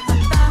feeling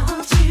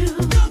about you.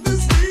 Got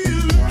this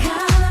feeling.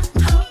 Kinda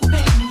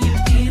hoping you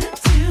feel it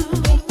too.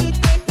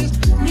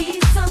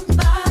 Need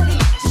somebody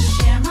to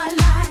share my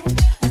life.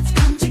 Let's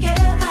come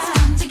together,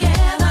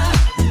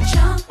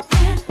 jump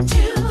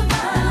into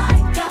the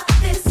light. Got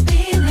this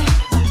feeling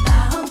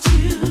about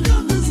you.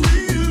 Got this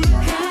feeling.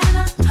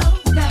 Kinda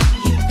hope that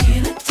you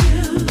feel it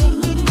too.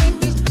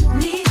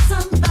 Need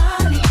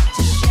somebody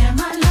to share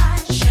my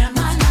life.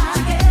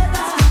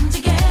 Together, come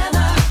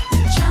together,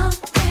 jump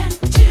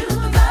into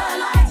the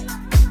light.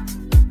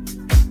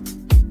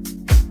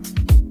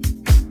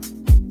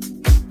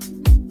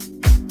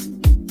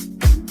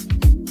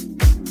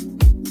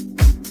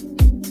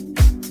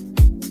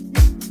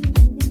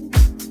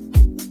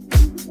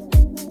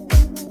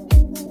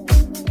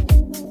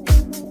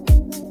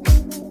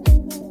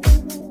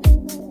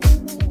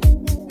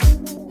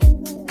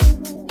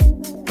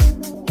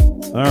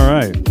 All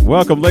right.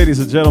 Welcome, ladies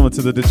and gentlemen,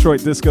 to the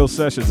Detroit Disco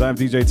Sessions. I'm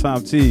DJ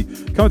Tom T,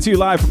 coming to you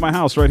live from my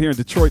house right here in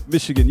Detroit,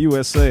 Michigan,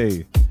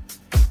 USA.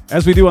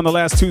 As we do on the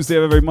last Tuesday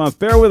of every month.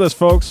 Bear with us,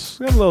 folks.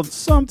 We have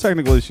some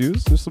technical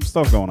issues. There's some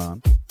stuff going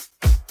on.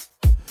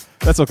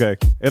 That's okay.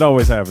 It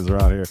always happens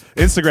around here.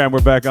 Instagram,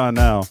 we're back on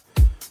now.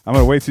 I'm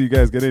going to wait till you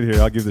guys get in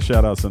here. I'll give the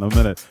shout-outs in a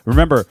minute.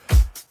 Remember,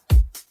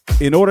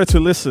 in order to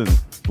listen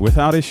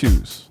without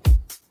issues,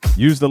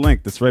 use the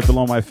link that's right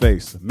below my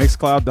face,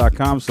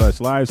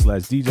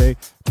 mixcloud.com/live/DJ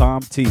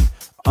Tom T.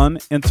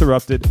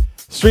 Uninterrupted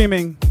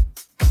streaming,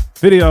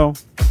 video,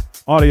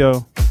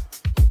 audio,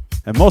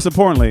 and most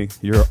importantly,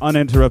 your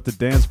uninterrupted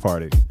dance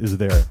party is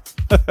there.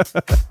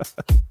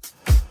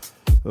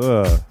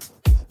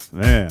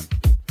 Man,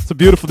 it's a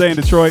beautiful day in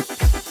Detroit.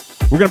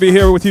 We're going to be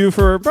here with you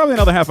for probably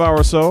another half hour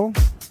or so,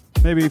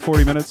 maybe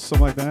 40 minutes,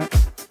 something like that.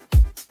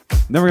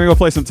 Then we're going to go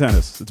play some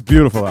tennis. It's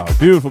beautiful out.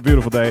 Beautiful,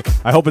 beautiful day.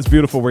 I hope it's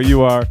beautiful where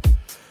you are.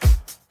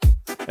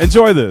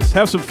 Enjoy this.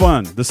 Have some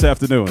fun this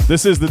afternoon.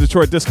 This is the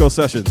Detroit Disco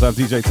Sessions. I'm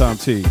DJ Tom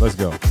T. Let's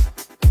go.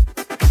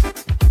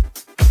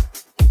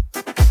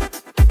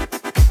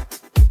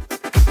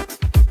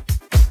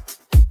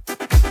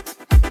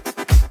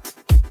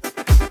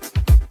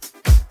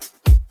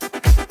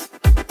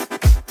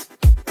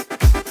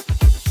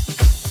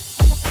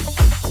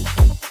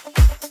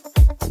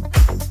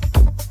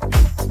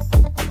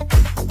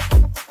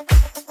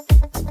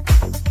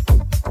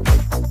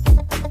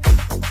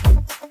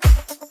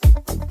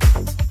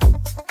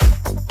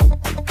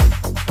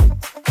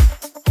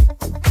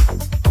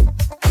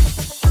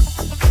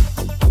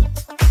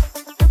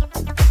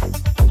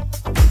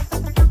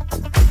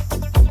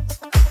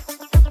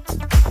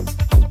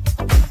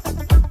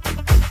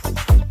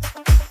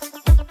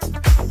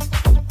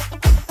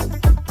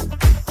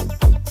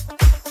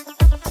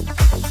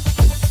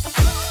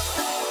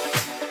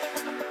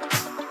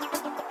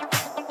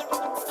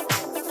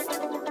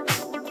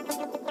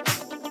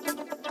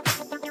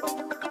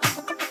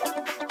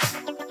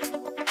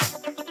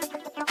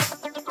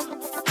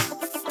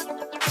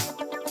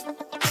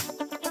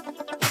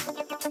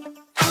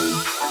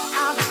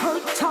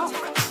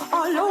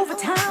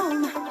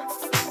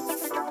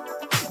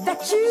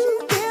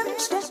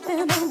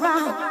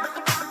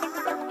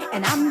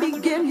 And I'm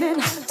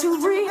beginning to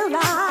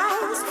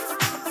realize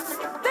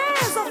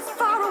there's a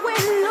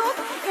faraway look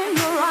in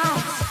your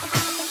eyes.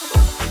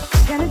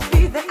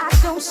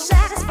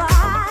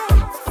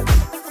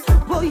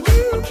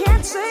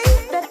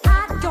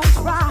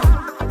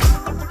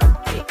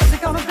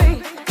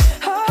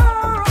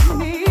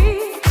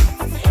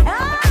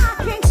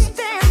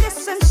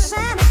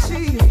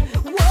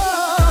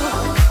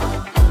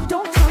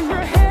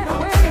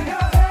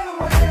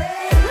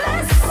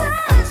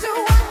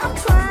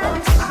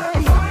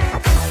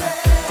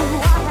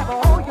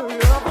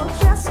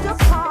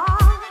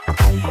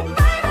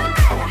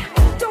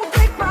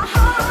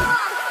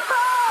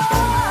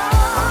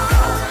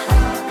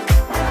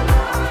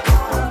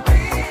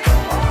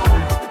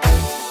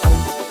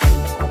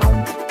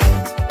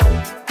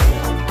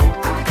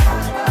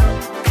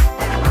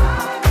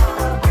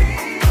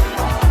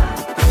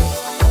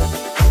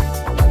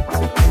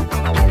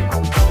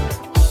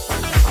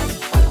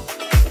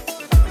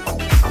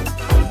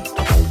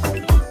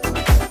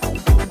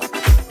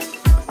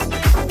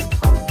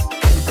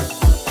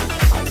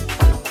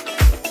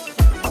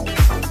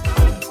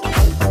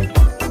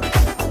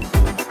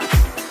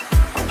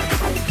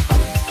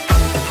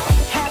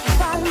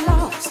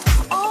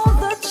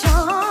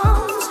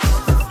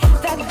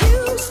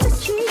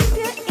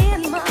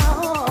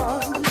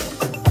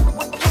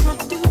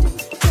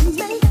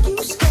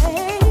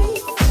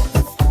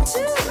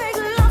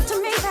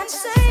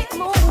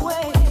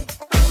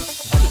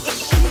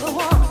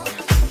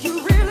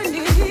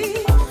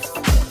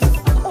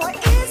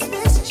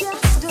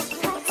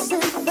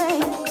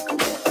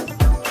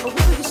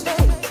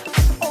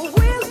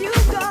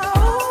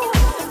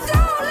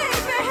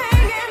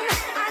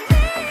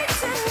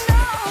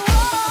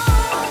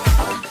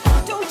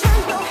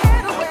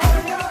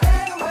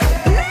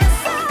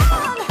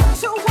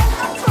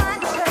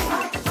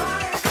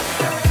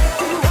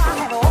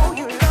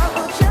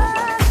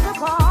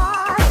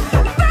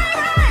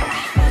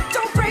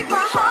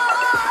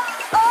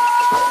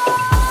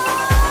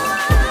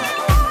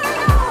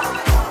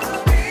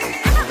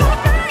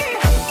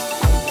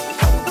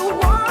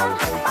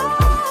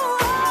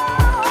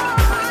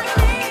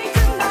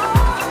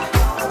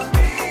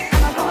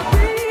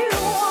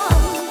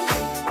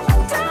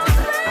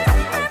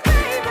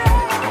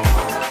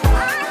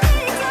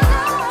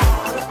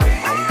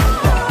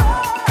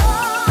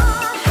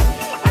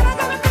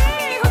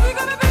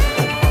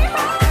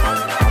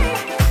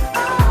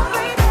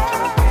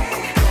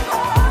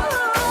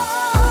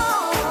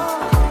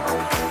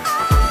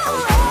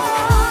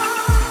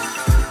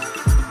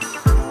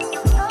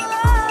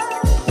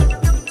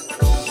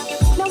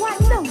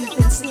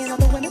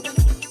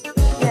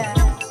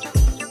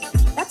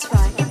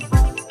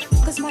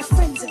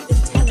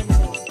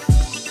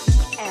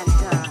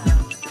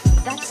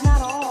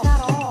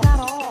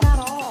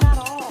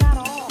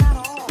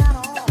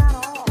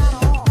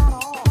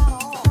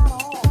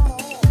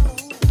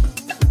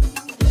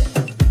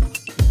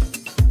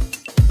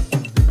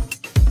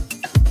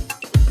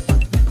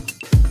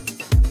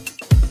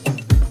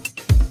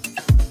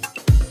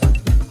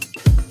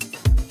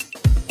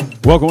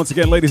 Welcome once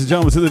again, ladies and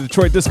gentlemen, to the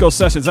Detroit Disco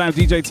Sessions. I am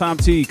DJ Tom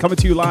T, coming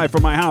to you live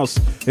from my house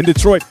in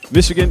Detroit,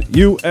 Michigan,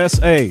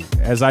 USA,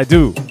 as I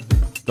do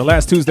the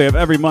last Tuesday of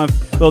every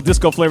month. Little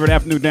disco-flavored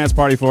afternoon dance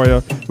party for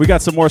you. We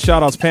got some more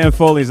shout-outs. Pam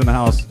Foley's in the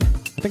house.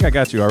 I think I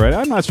got you already.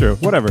 I'm not sure.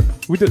 Whatever.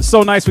 We did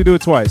so nice we do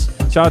it twice.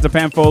 Shout out to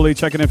Pam Foley,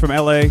 checking in from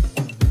LA.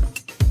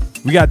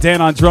 We got Dan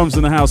on drums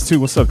in the house,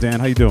 too. What's up, Dan?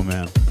 How you doing,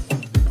 man?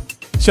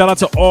 Shout out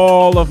to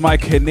all of my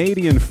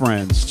Canadian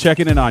friends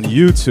checking in on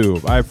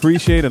YouTube. I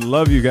appreciate and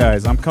love you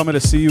guys. I'm coming to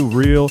see you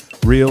real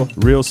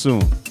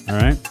soon. All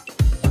right?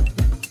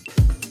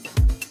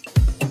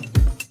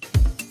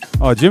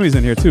 Oh, Jimmy's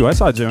in here too. I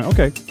saw Jimmy.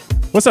 Okay.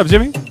 What's up,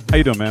 Jimmy? How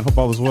you doing, man? Hope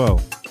all is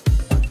well.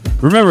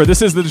 Remember,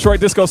 this is the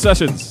Detroit Disco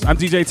Sessions. I'm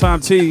DJ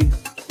Tom T.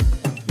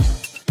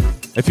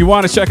 If you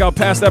want to check out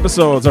past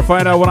episodes or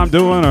find out what I'm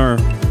doing or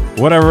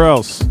whatever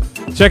else,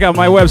 check out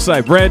my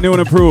website, brand new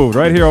and improved,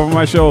 right here over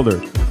my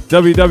shoulder.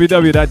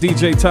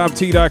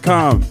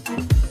 www.djtomt.com.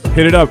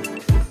 Hit it up.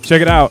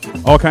 Check it out.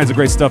 All kinds of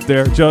great stuff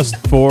there just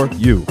for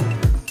you.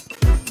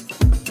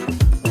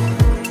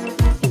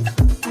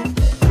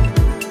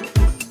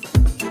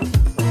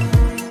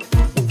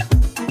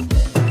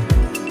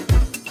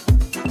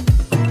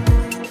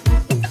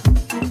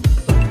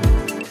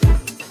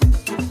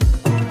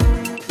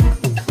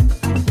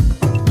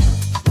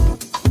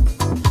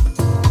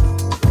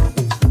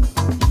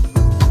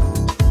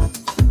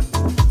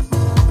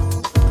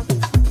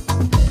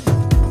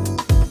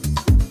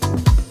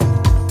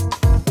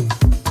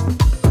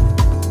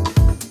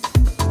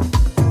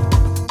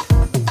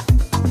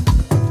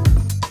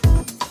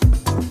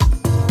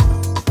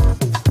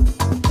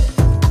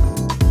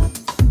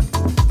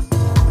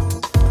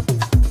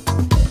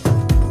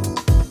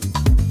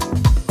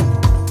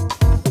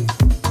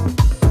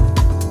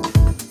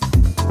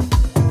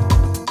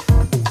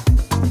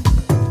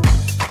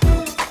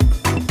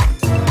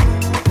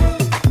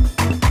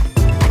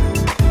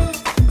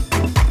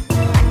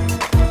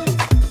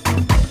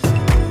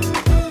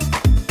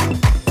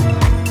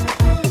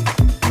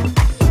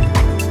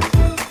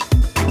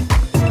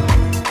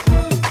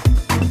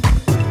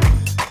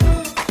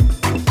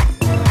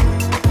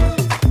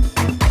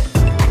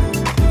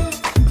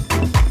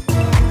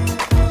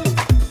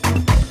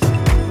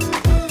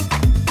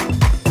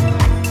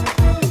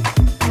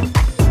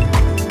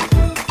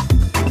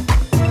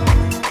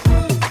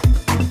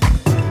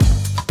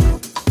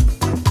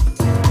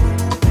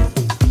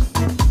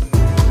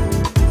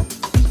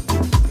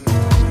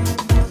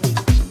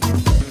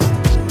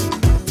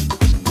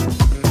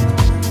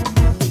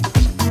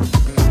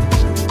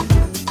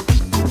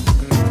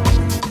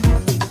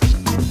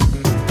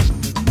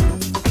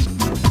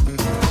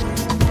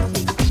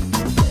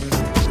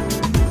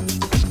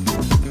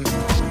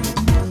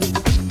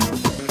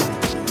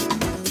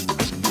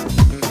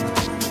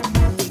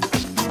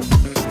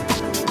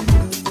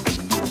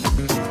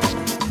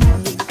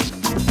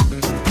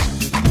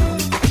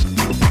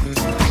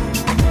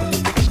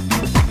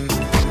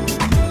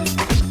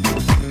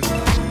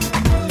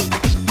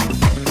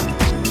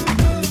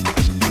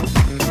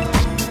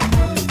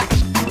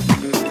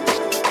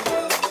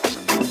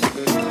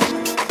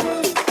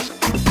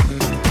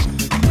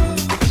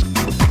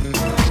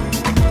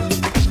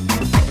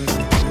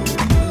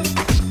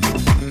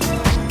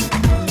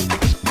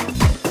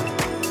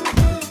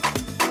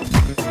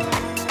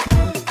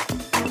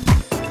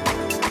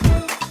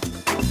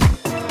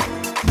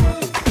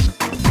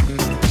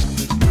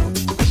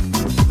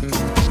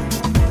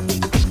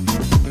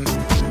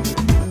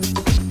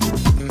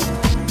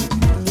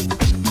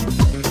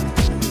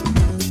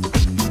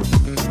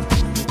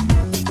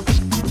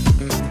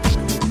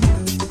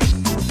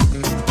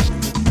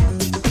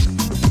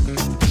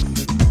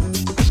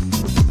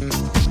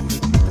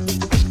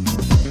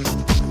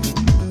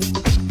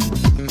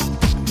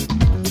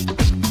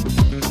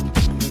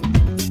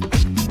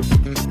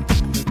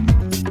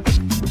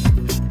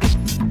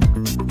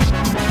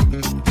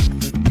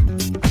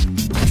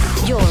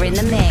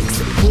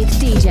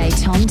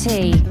 Tom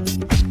T.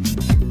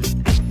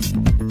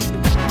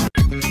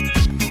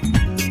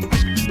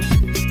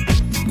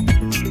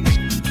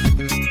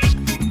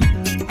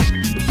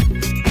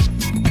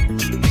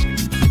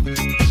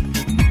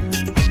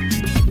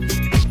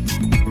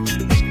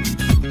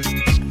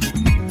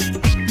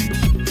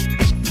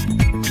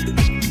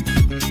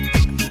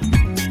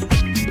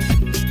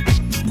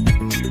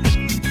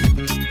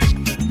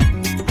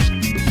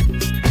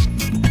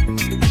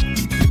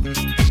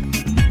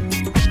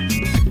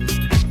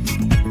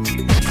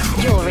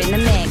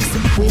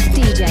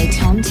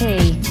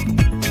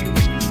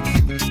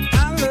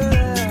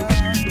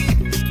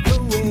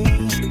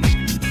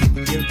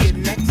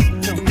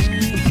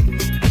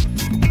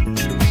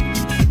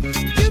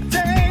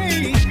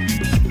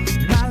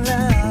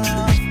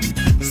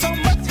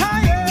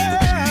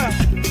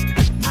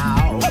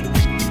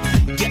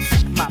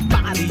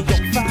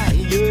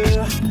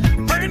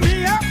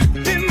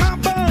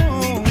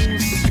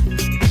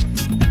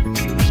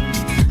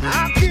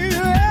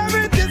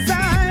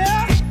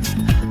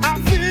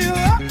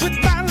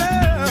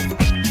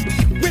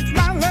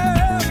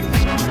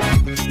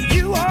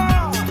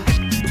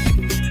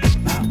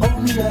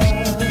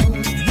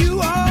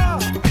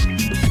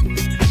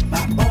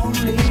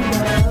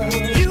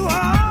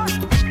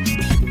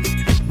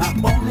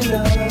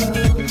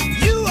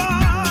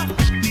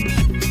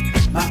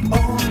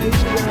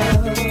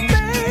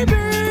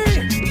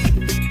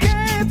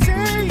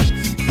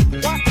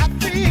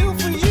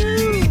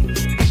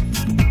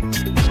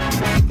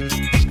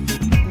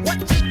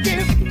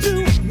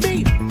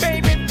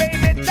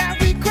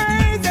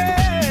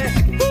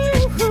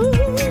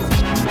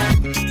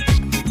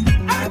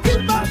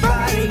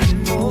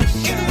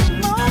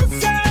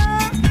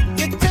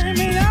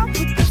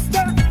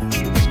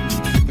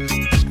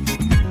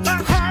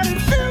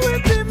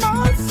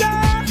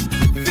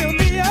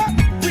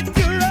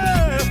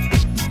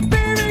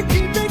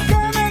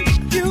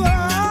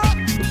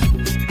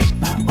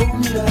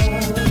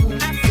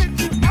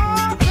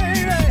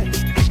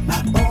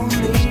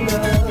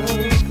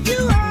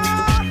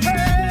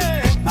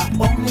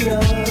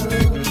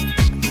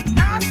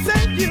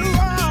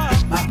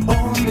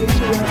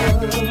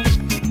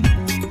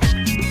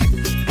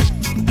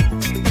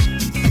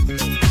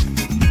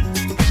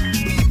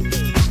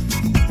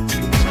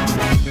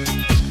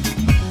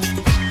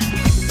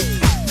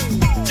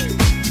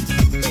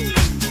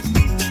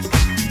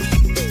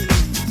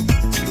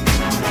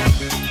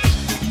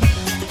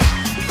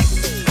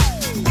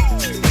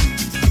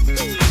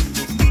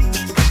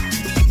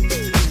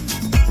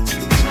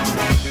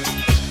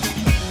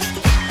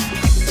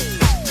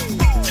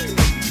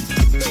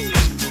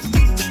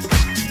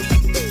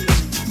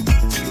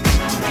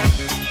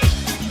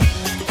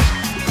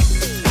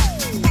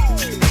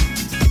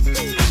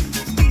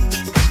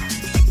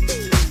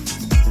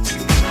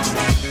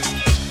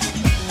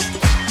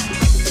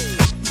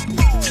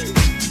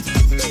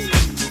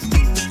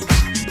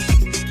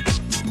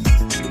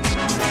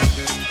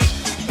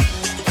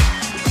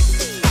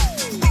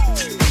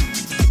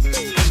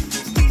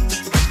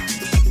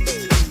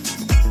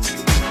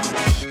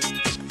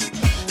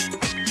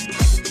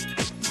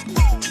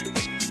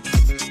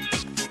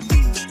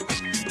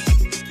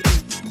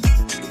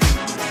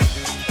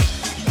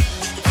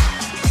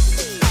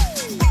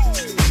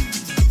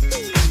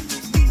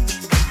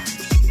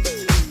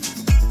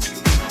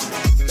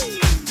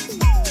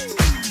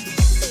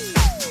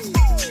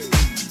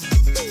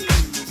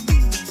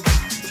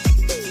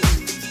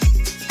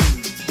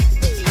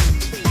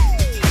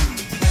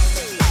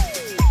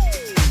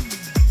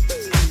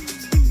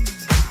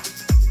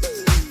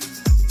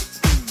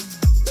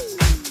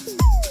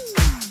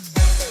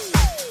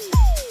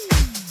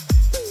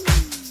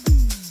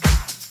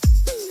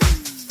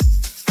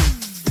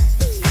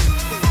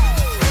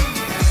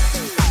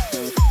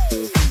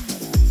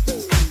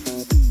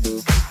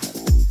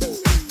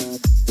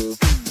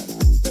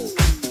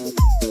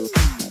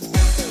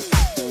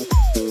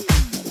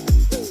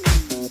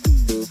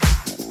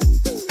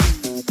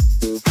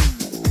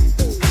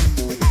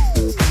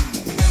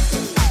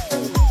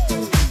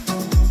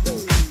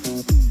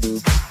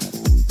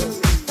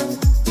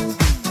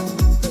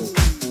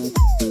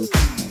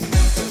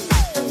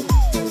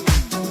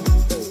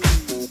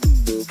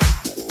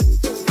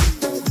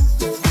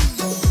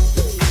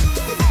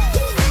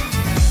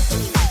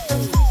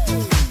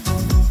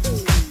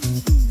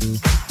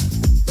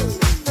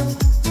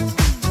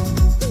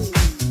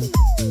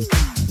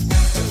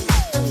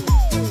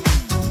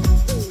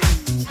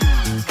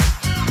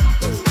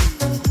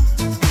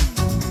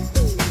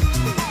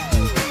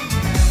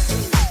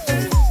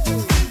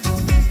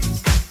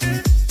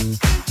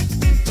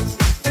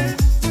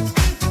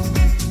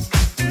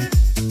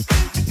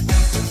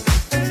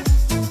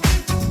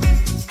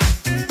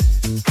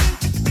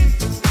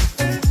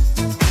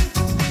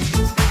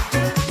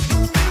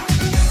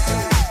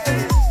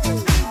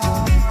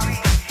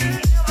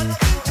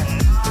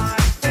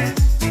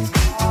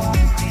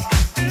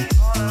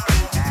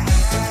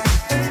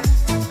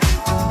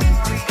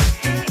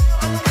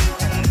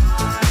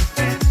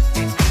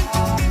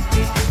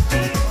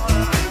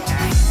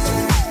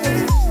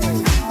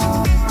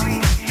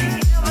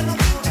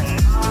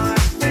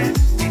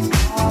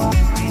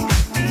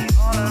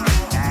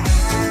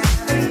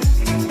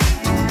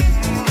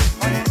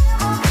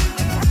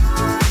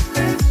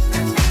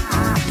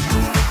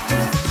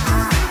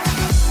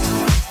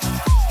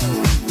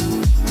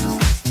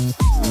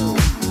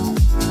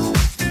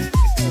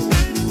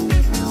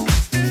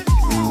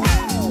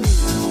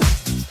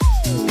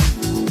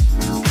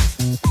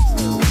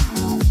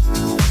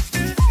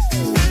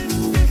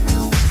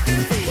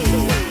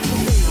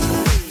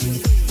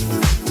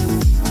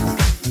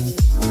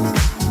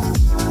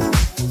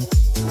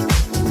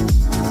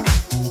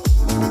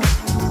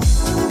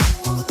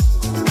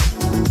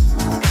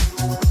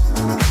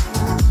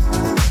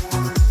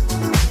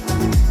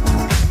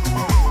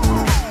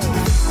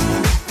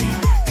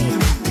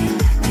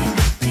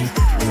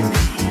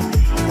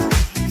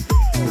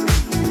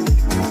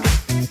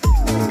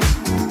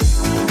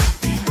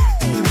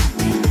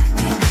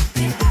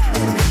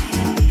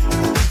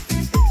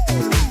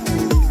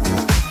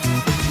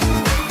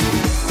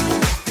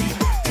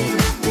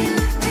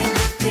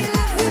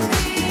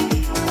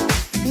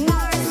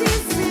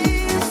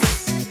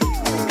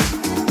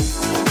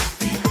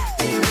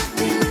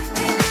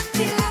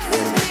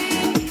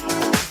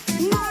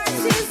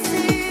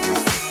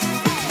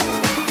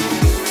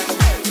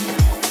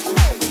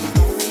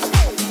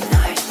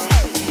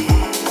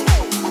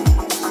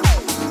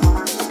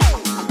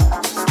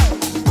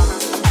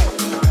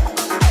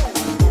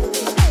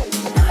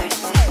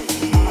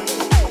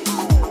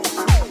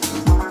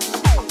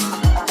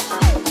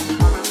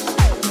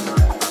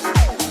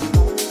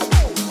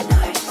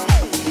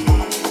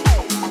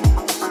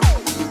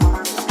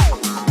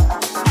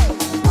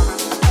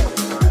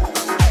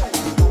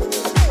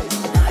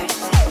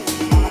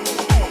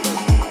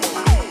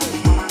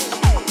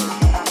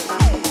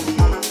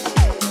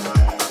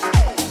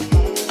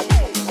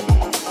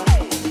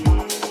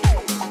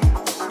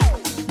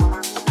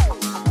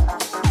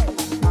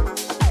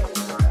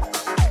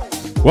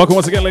 Welcome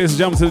once again, ladies and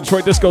gentlemen, to the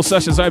Detroit Disco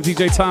Sessions. I'm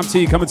DJ Tom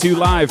T, coming to you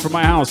live from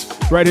my house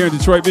right here in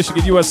Detroit,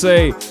 Michigan,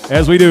 USA,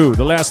 as we do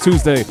the last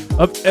Tuesday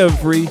of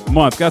every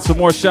month. Got some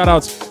more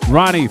shout-outs.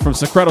 Ronnie from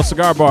Secreto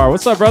Cigar Bar.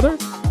 What's up, brother?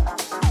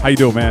 How you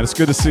doing, man? It's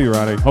good to see you,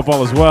 Ronnie. Hope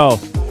all is well.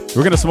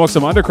 We're going to smoke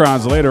some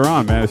Undercrowns later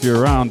on, man. If you're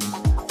around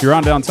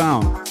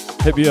downtown,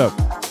 hit me up.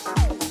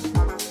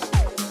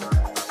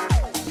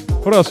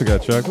 What else we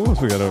got, Chuck? What else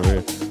we got over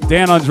here?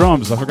 Dan on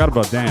drums. I forgot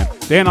about Dan.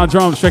 Dan on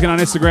drums, checking on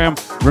Instagram.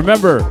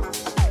 Remember,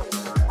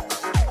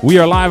 we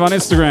are live on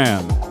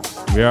Instagram.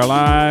 We are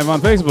live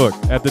on Facebook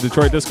at the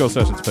Detroit Disco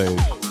Sessions page.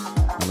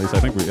 At least I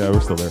think we're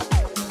still there.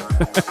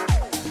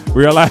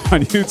 We are live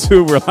on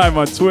YouTube. We're live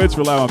on Twitch.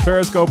 We're live on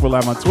Periscope. We're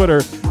live on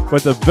Twitter.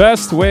 But the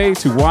best way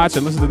to watch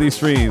and listen to these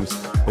streams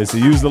is to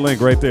use the link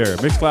right there.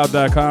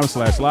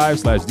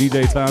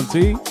 Mixcloud.com/live/DJ Tom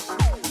T.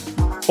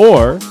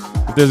 Or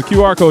if there's a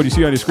QR code you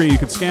see on your screen, you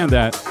can scan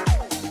that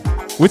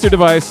with your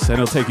device and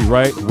it'll take you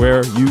right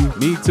where you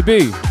need to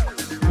be.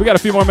 We got a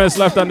few more minutes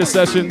left on this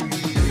session.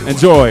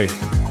 Enjoy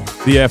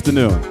the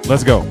afternoon.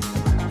 Let's go.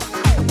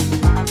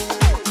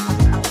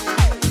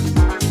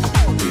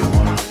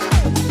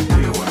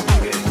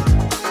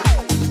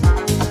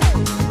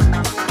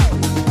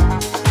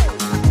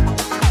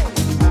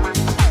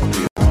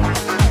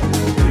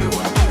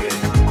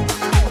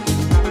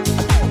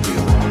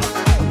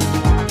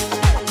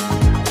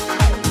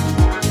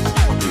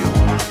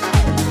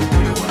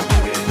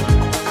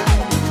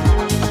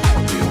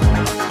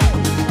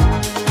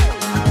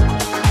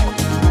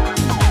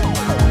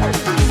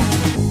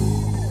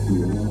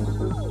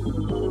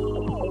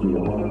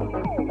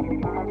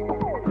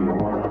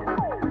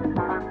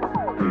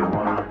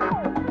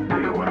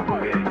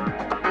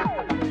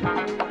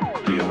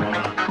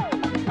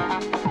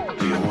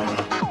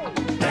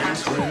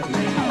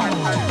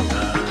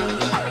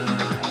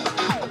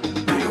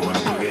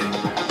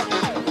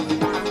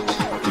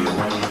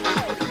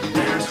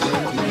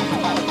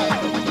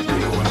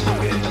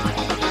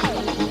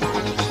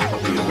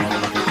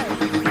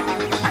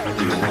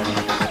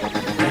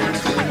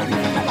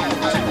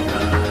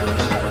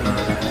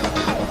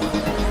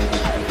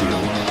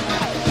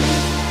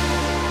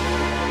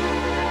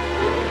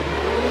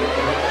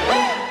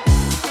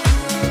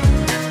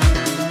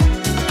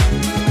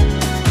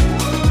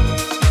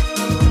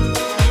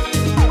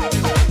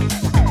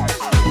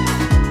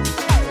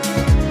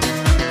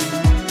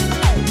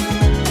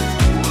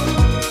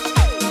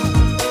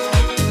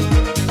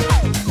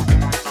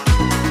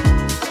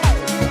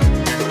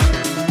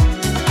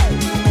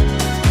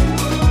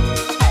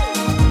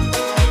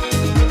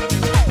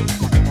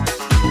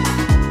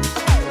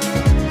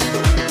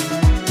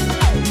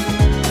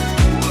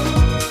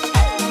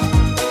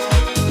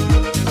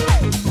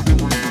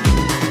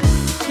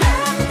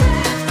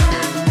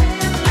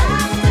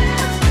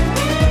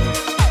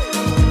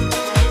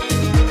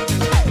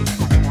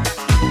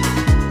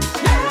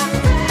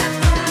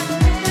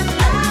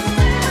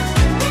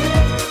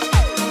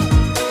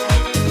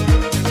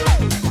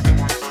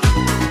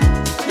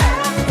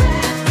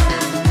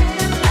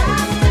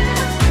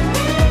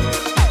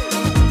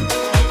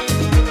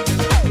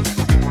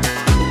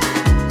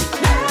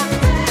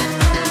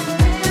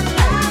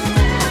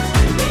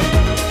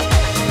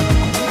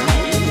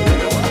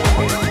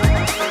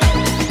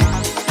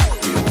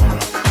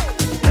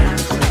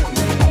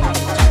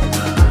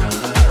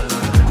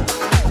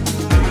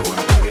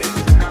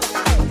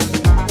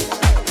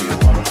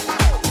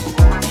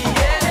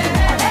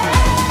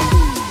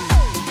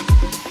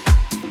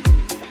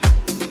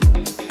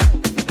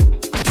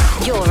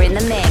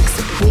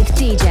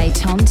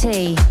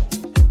 T.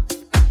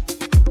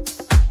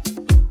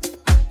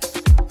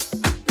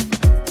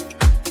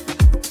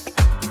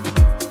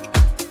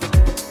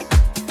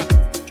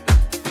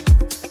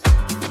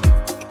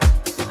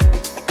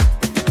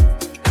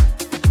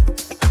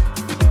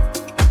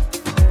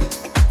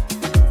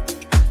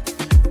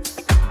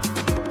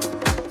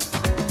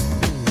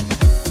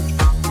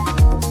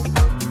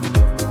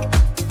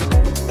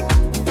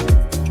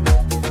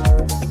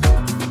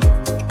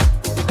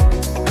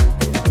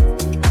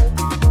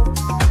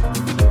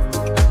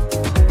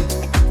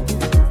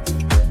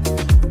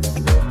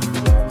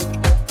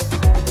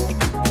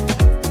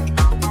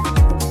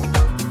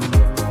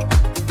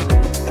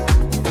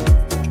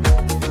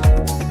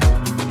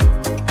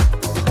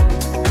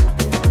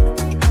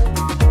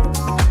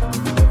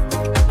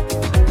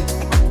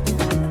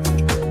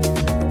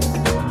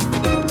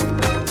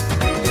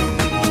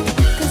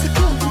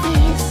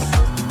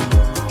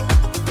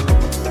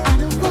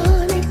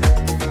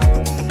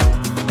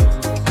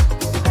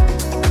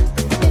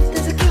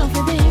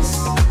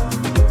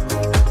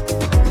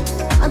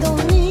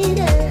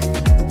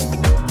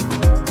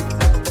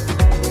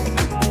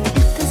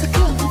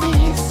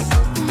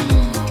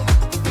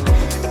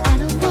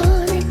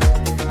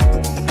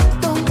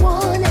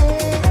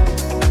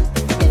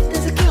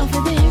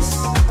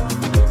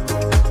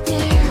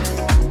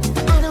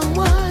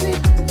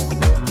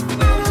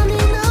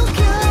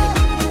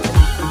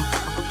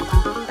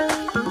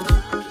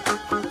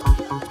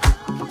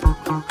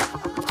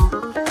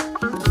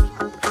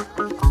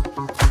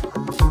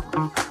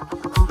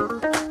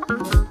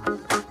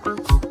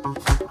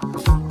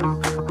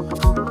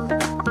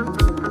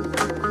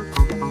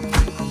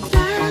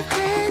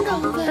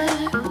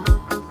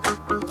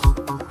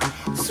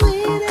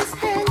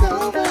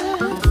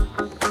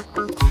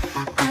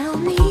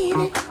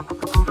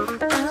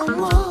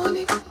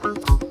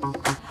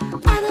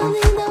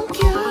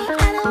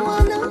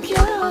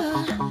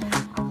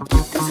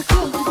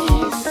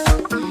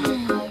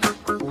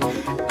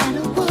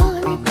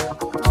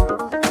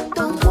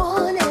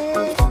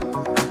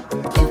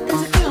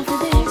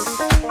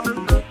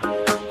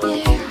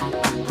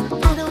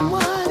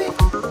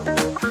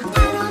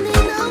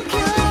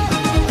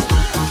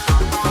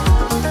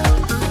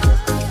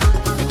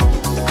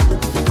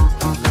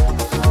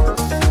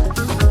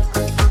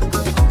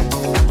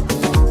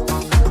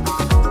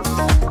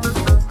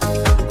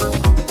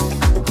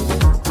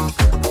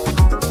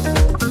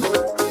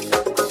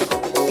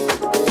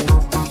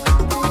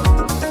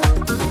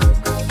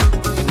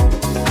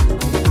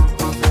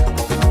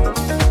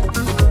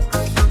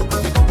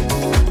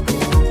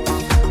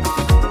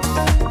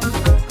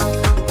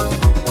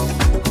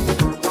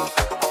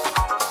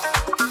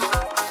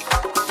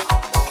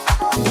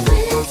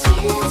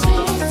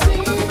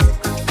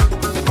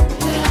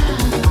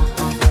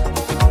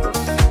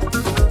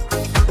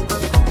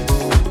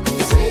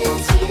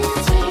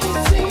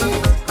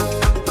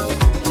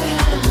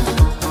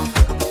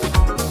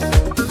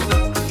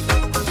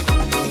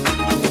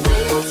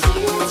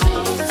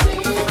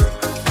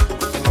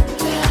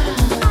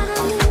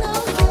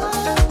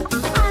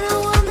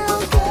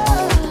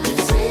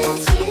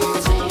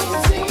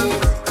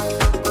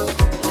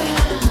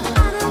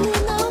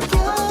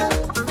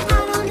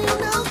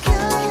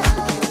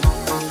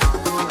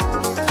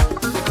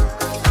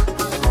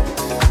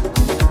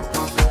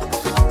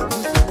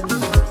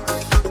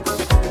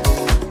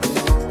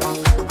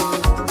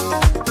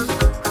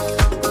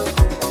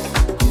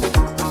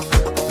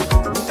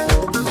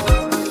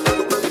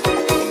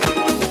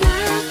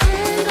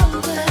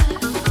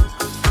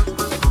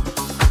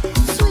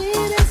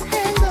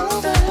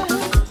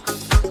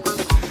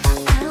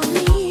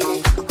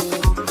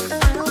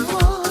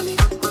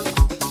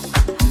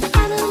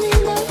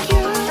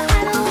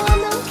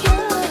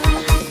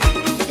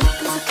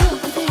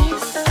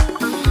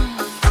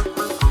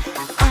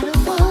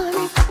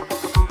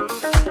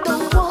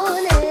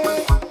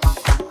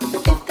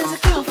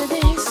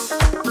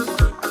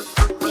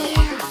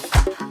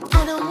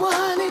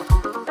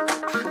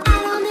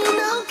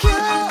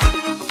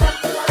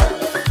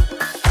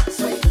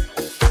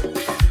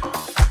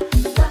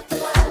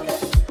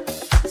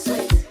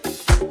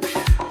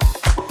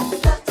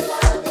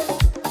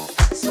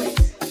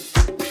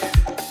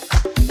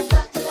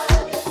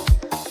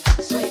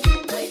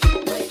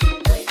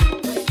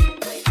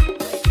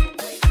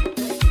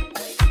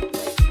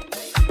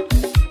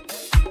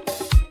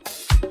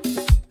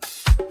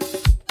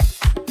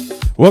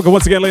 Welcome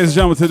once again, ladies and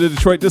gentlemen, to the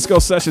Detroit Disco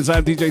Sessions.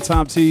 I'm DJ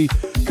Tom T,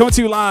 coming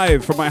to you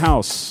live from my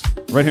house,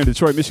 right here in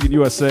Detroit, Michigan,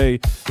 USA,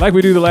 like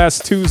we do the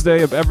last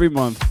Tuesday of every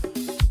month.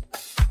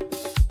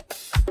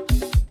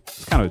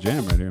 It's kind of a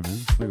jam right here, man.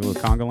 Like a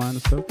little conga line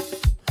and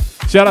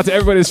stuff. Shout out to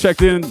everybody that's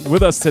checked in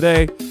with us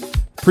today.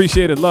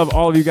 Appreciate it. Love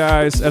all of you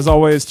guys. As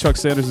always, Chuck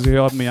Sanders is here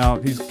helping me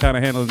out. He's kind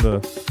of handling the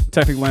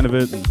technical end of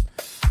it and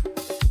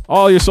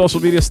all your social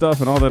media stuff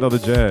and all that other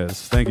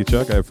jazz. Thank you,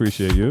 Chuck. I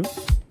appreciate you.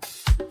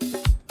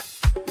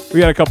 We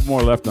got a couple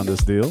more left on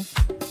this deal.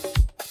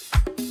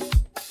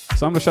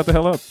 So I'm going to shut the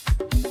hell up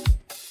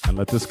and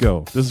let this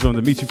go. This is from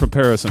the Meet You from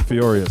Paris and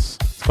Furious.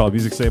 It's called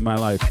Music Saved My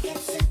Life.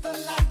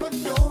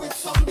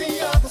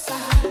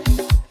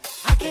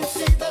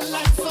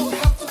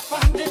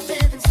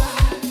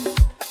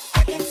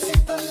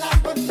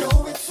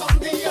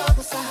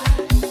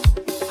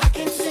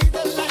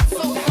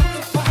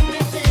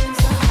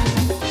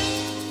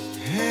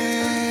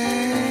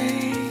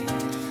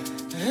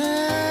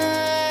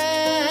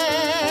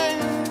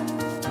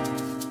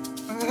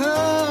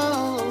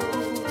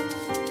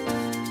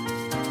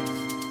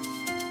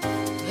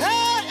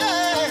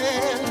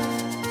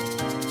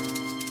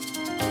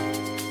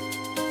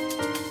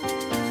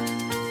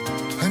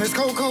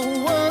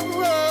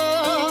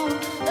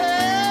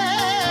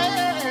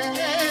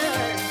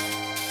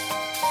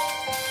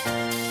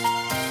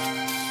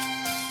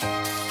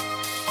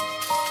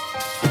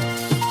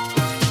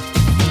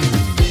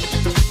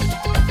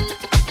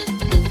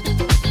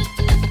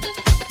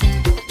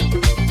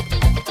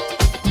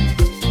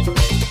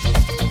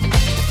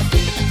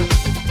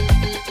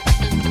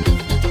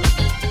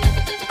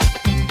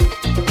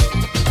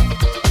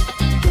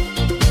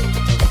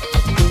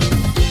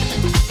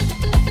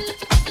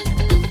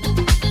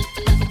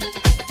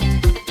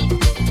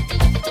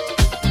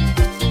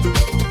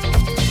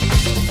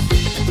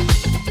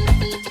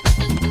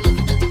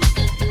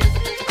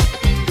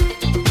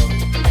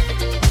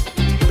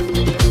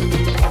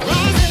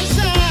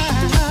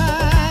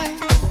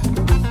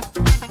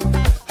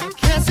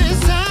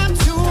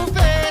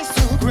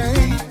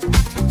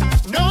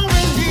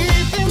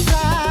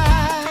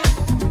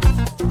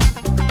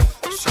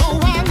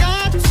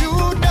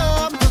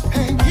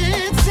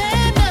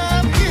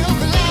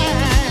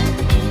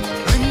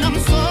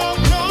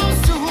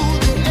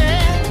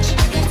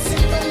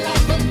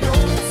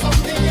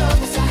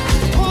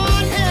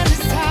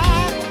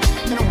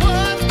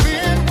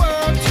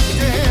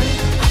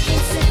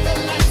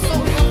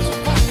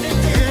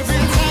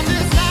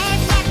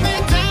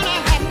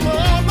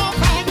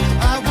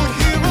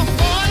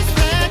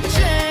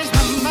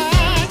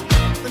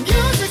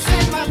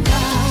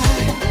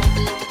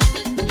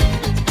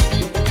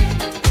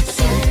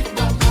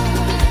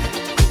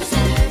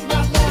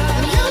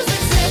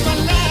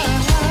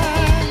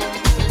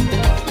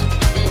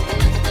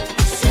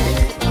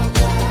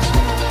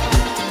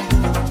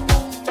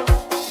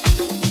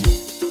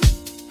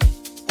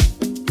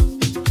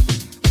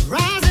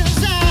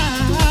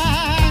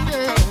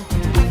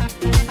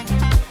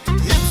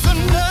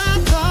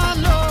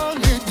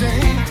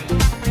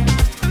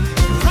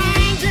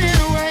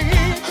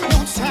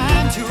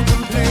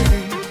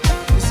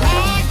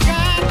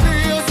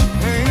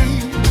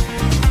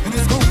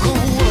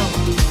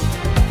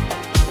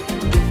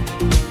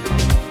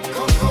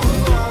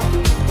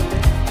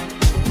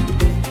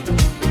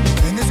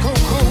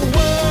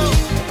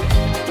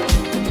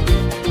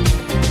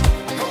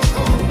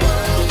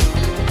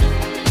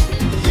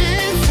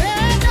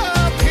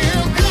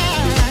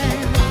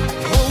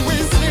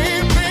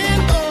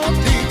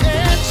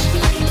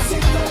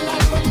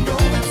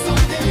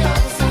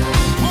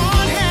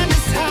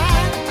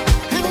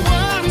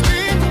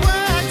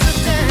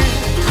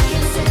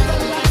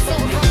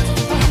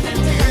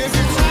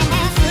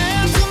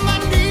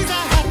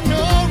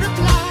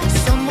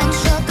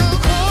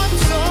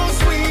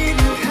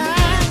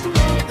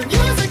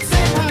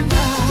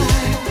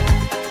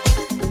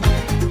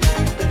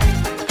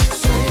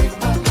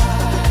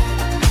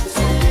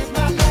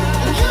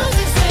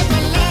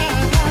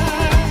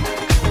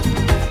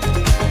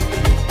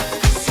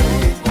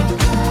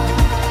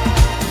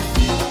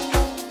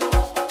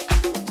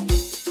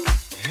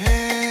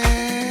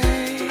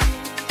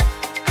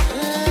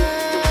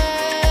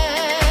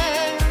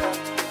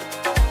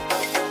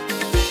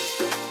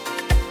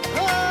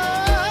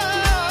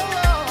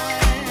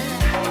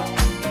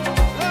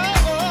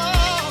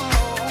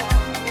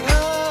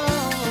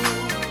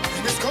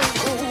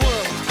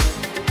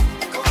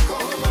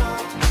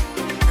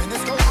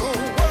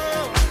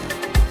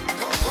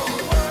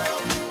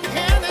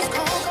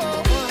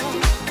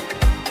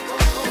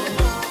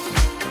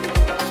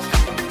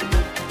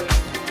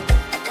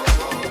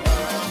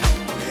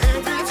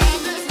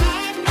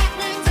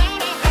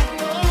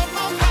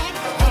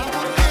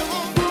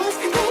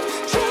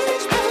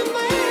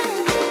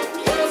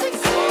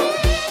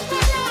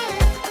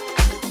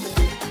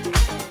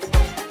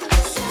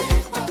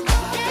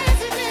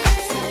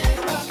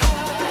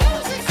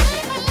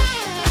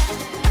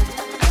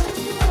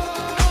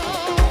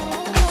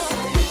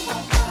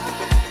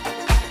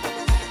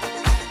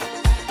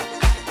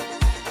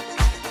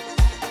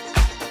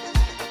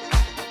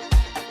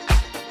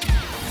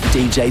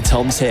 DJ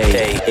Tom T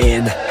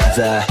in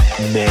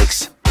the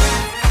mix.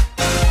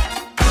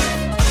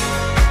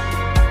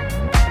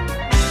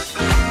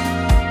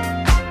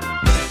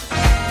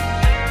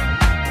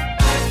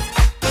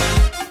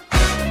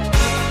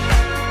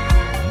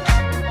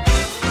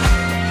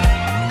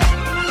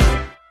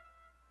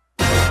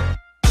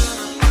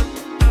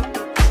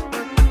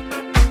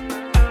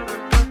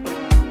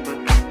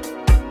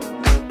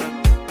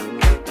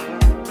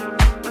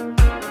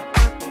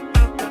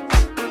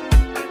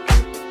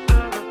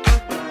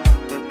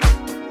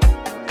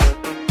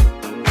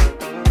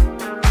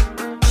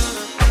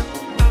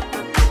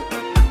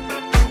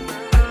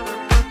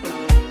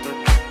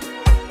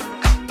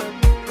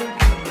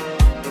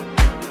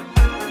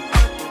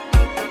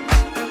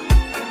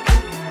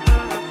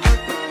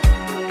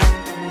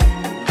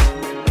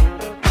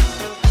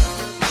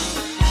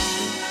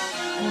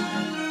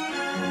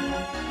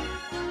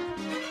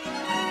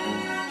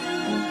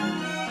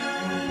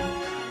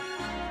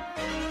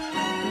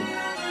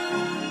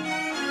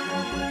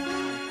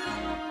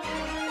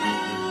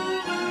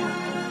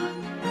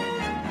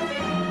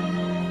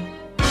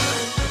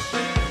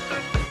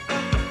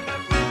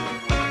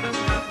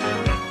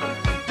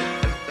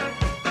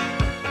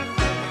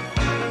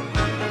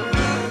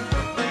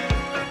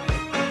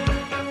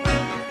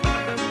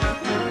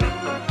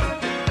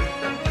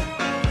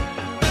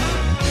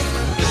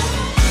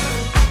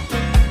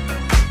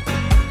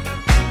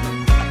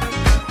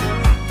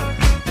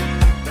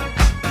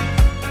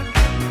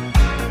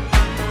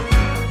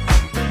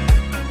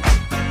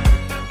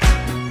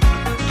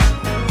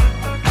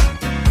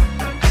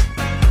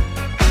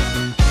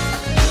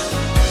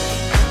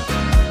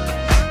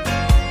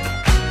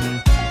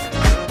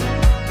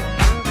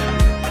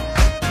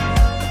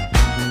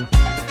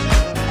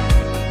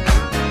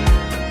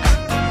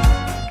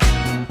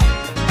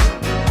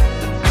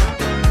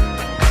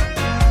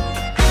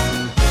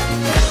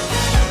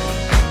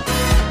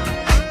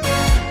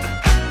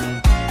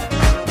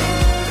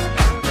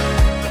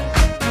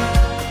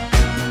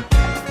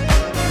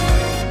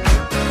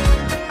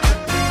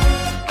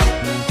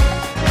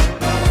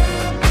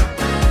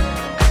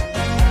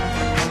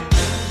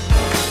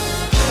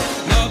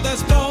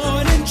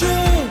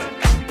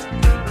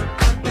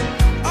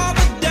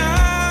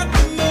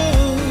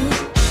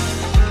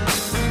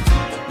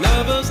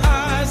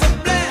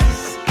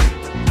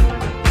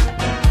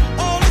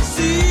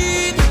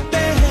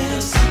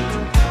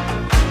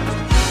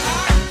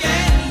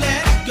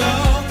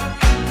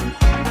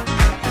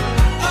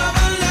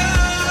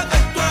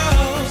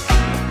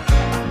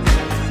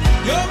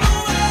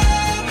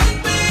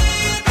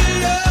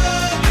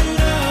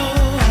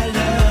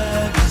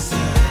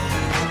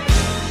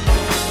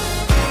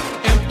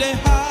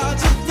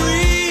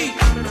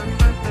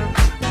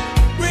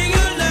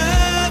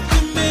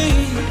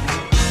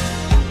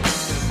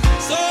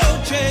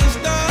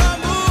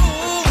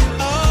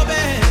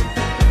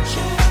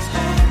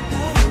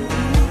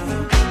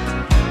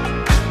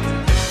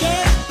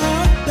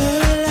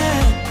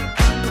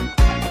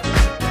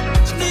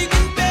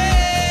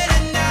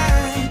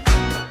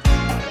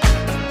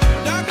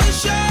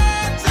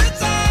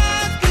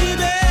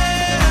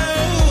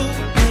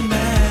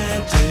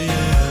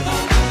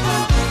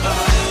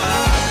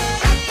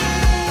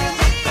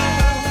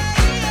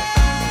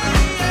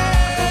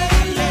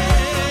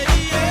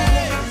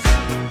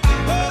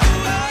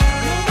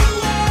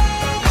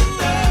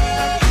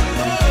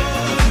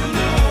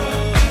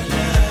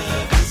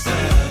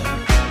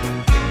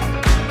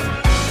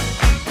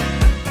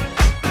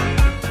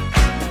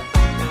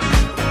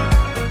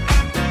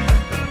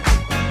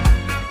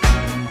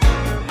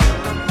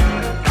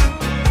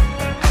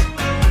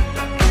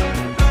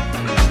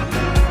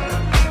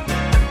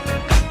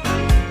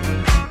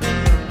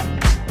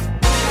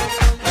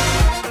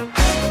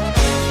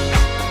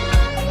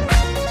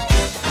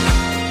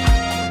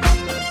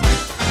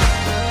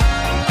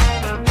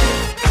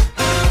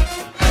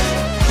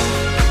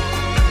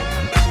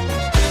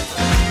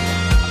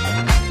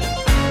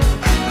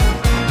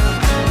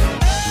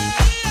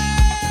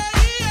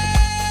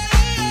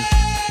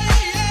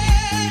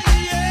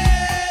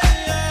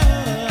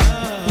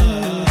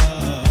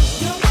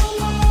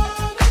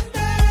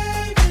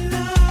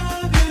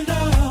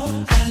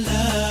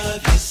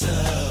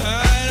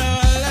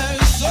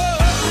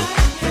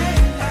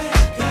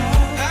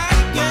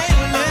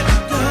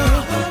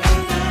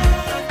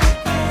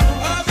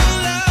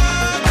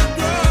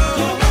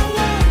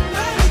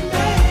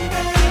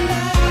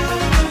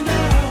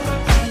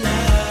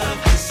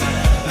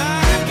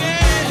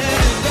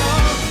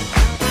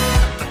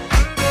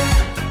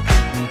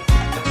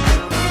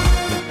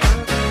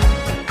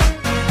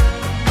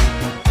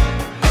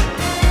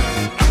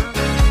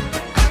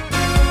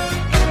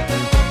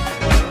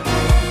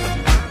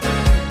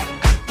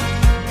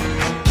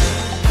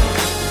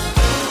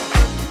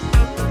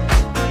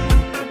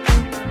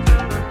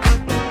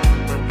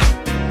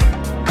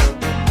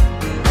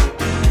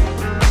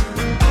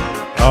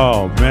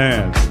 Oh,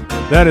 man.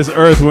 That is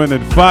Earth, Wind,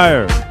 and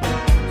Fire.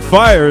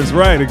 Fire is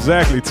right,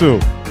 exactly, too.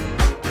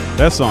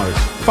 That song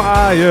is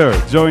Fire.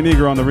 Joey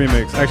Negro on the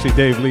remix. Actually,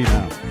 Dave Lee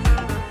now.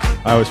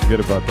 I always forget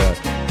about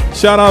that.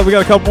 Shout out. We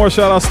got a couple more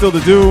shout outs still to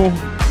do.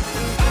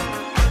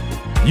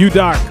 You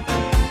Doc.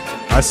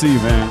 I see you,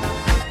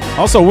 man.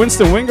 Also,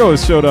 Winston Wingo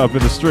has showed up in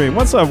the stream.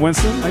 What's up,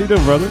 Winston? How you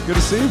doing, brother? Good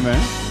to see you,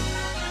 man.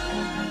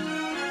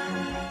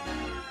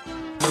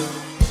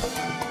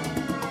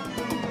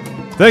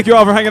 Thank you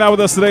all for hanging out with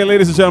us today,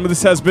 ladies and gentlemen.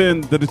 This has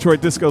been the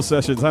Detroit Disco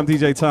Sessions. I'm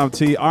DJ Tom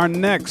T. Our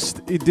next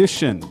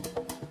edition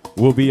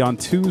will be on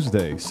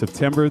Tuesday,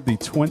 September the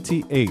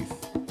 28th.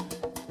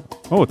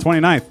 Oh,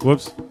 29th.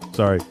 Whoops.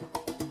 Sorry.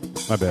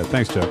 My bad.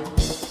 Thanks, Chuck.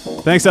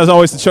 Thanks, as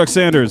always, to Chuck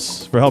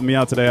Sanders for helping me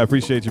out today. I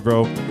appreciate you,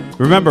 bro.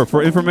 Remember,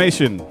 for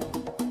information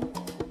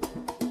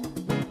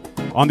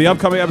on the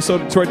upcoming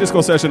episode of Detroit Disco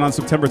Session on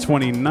September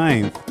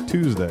 29th,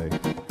 Tuesday,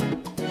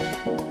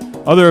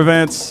 other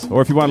events,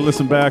 or if you want to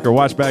listen back or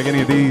watch back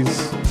any of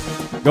these,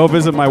 go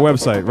visit my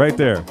website right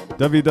there,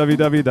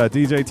 www.djtomt.com.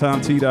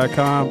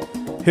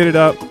 Hit it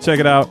up, check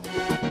it out.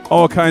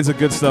 All kinds of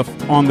good stuff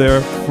on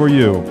there for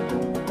you.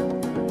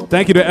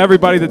 Thank you to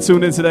everybody that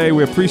tuned in today.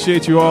 We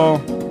appreciate you all.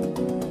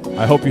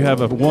 I hope you have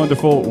a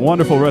wonderful,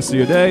 wonderful rest of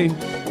your day.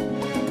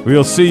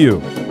 We'll see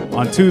you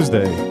on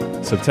Tuesday,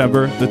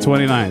 September the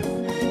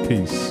 29th.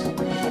 Peace.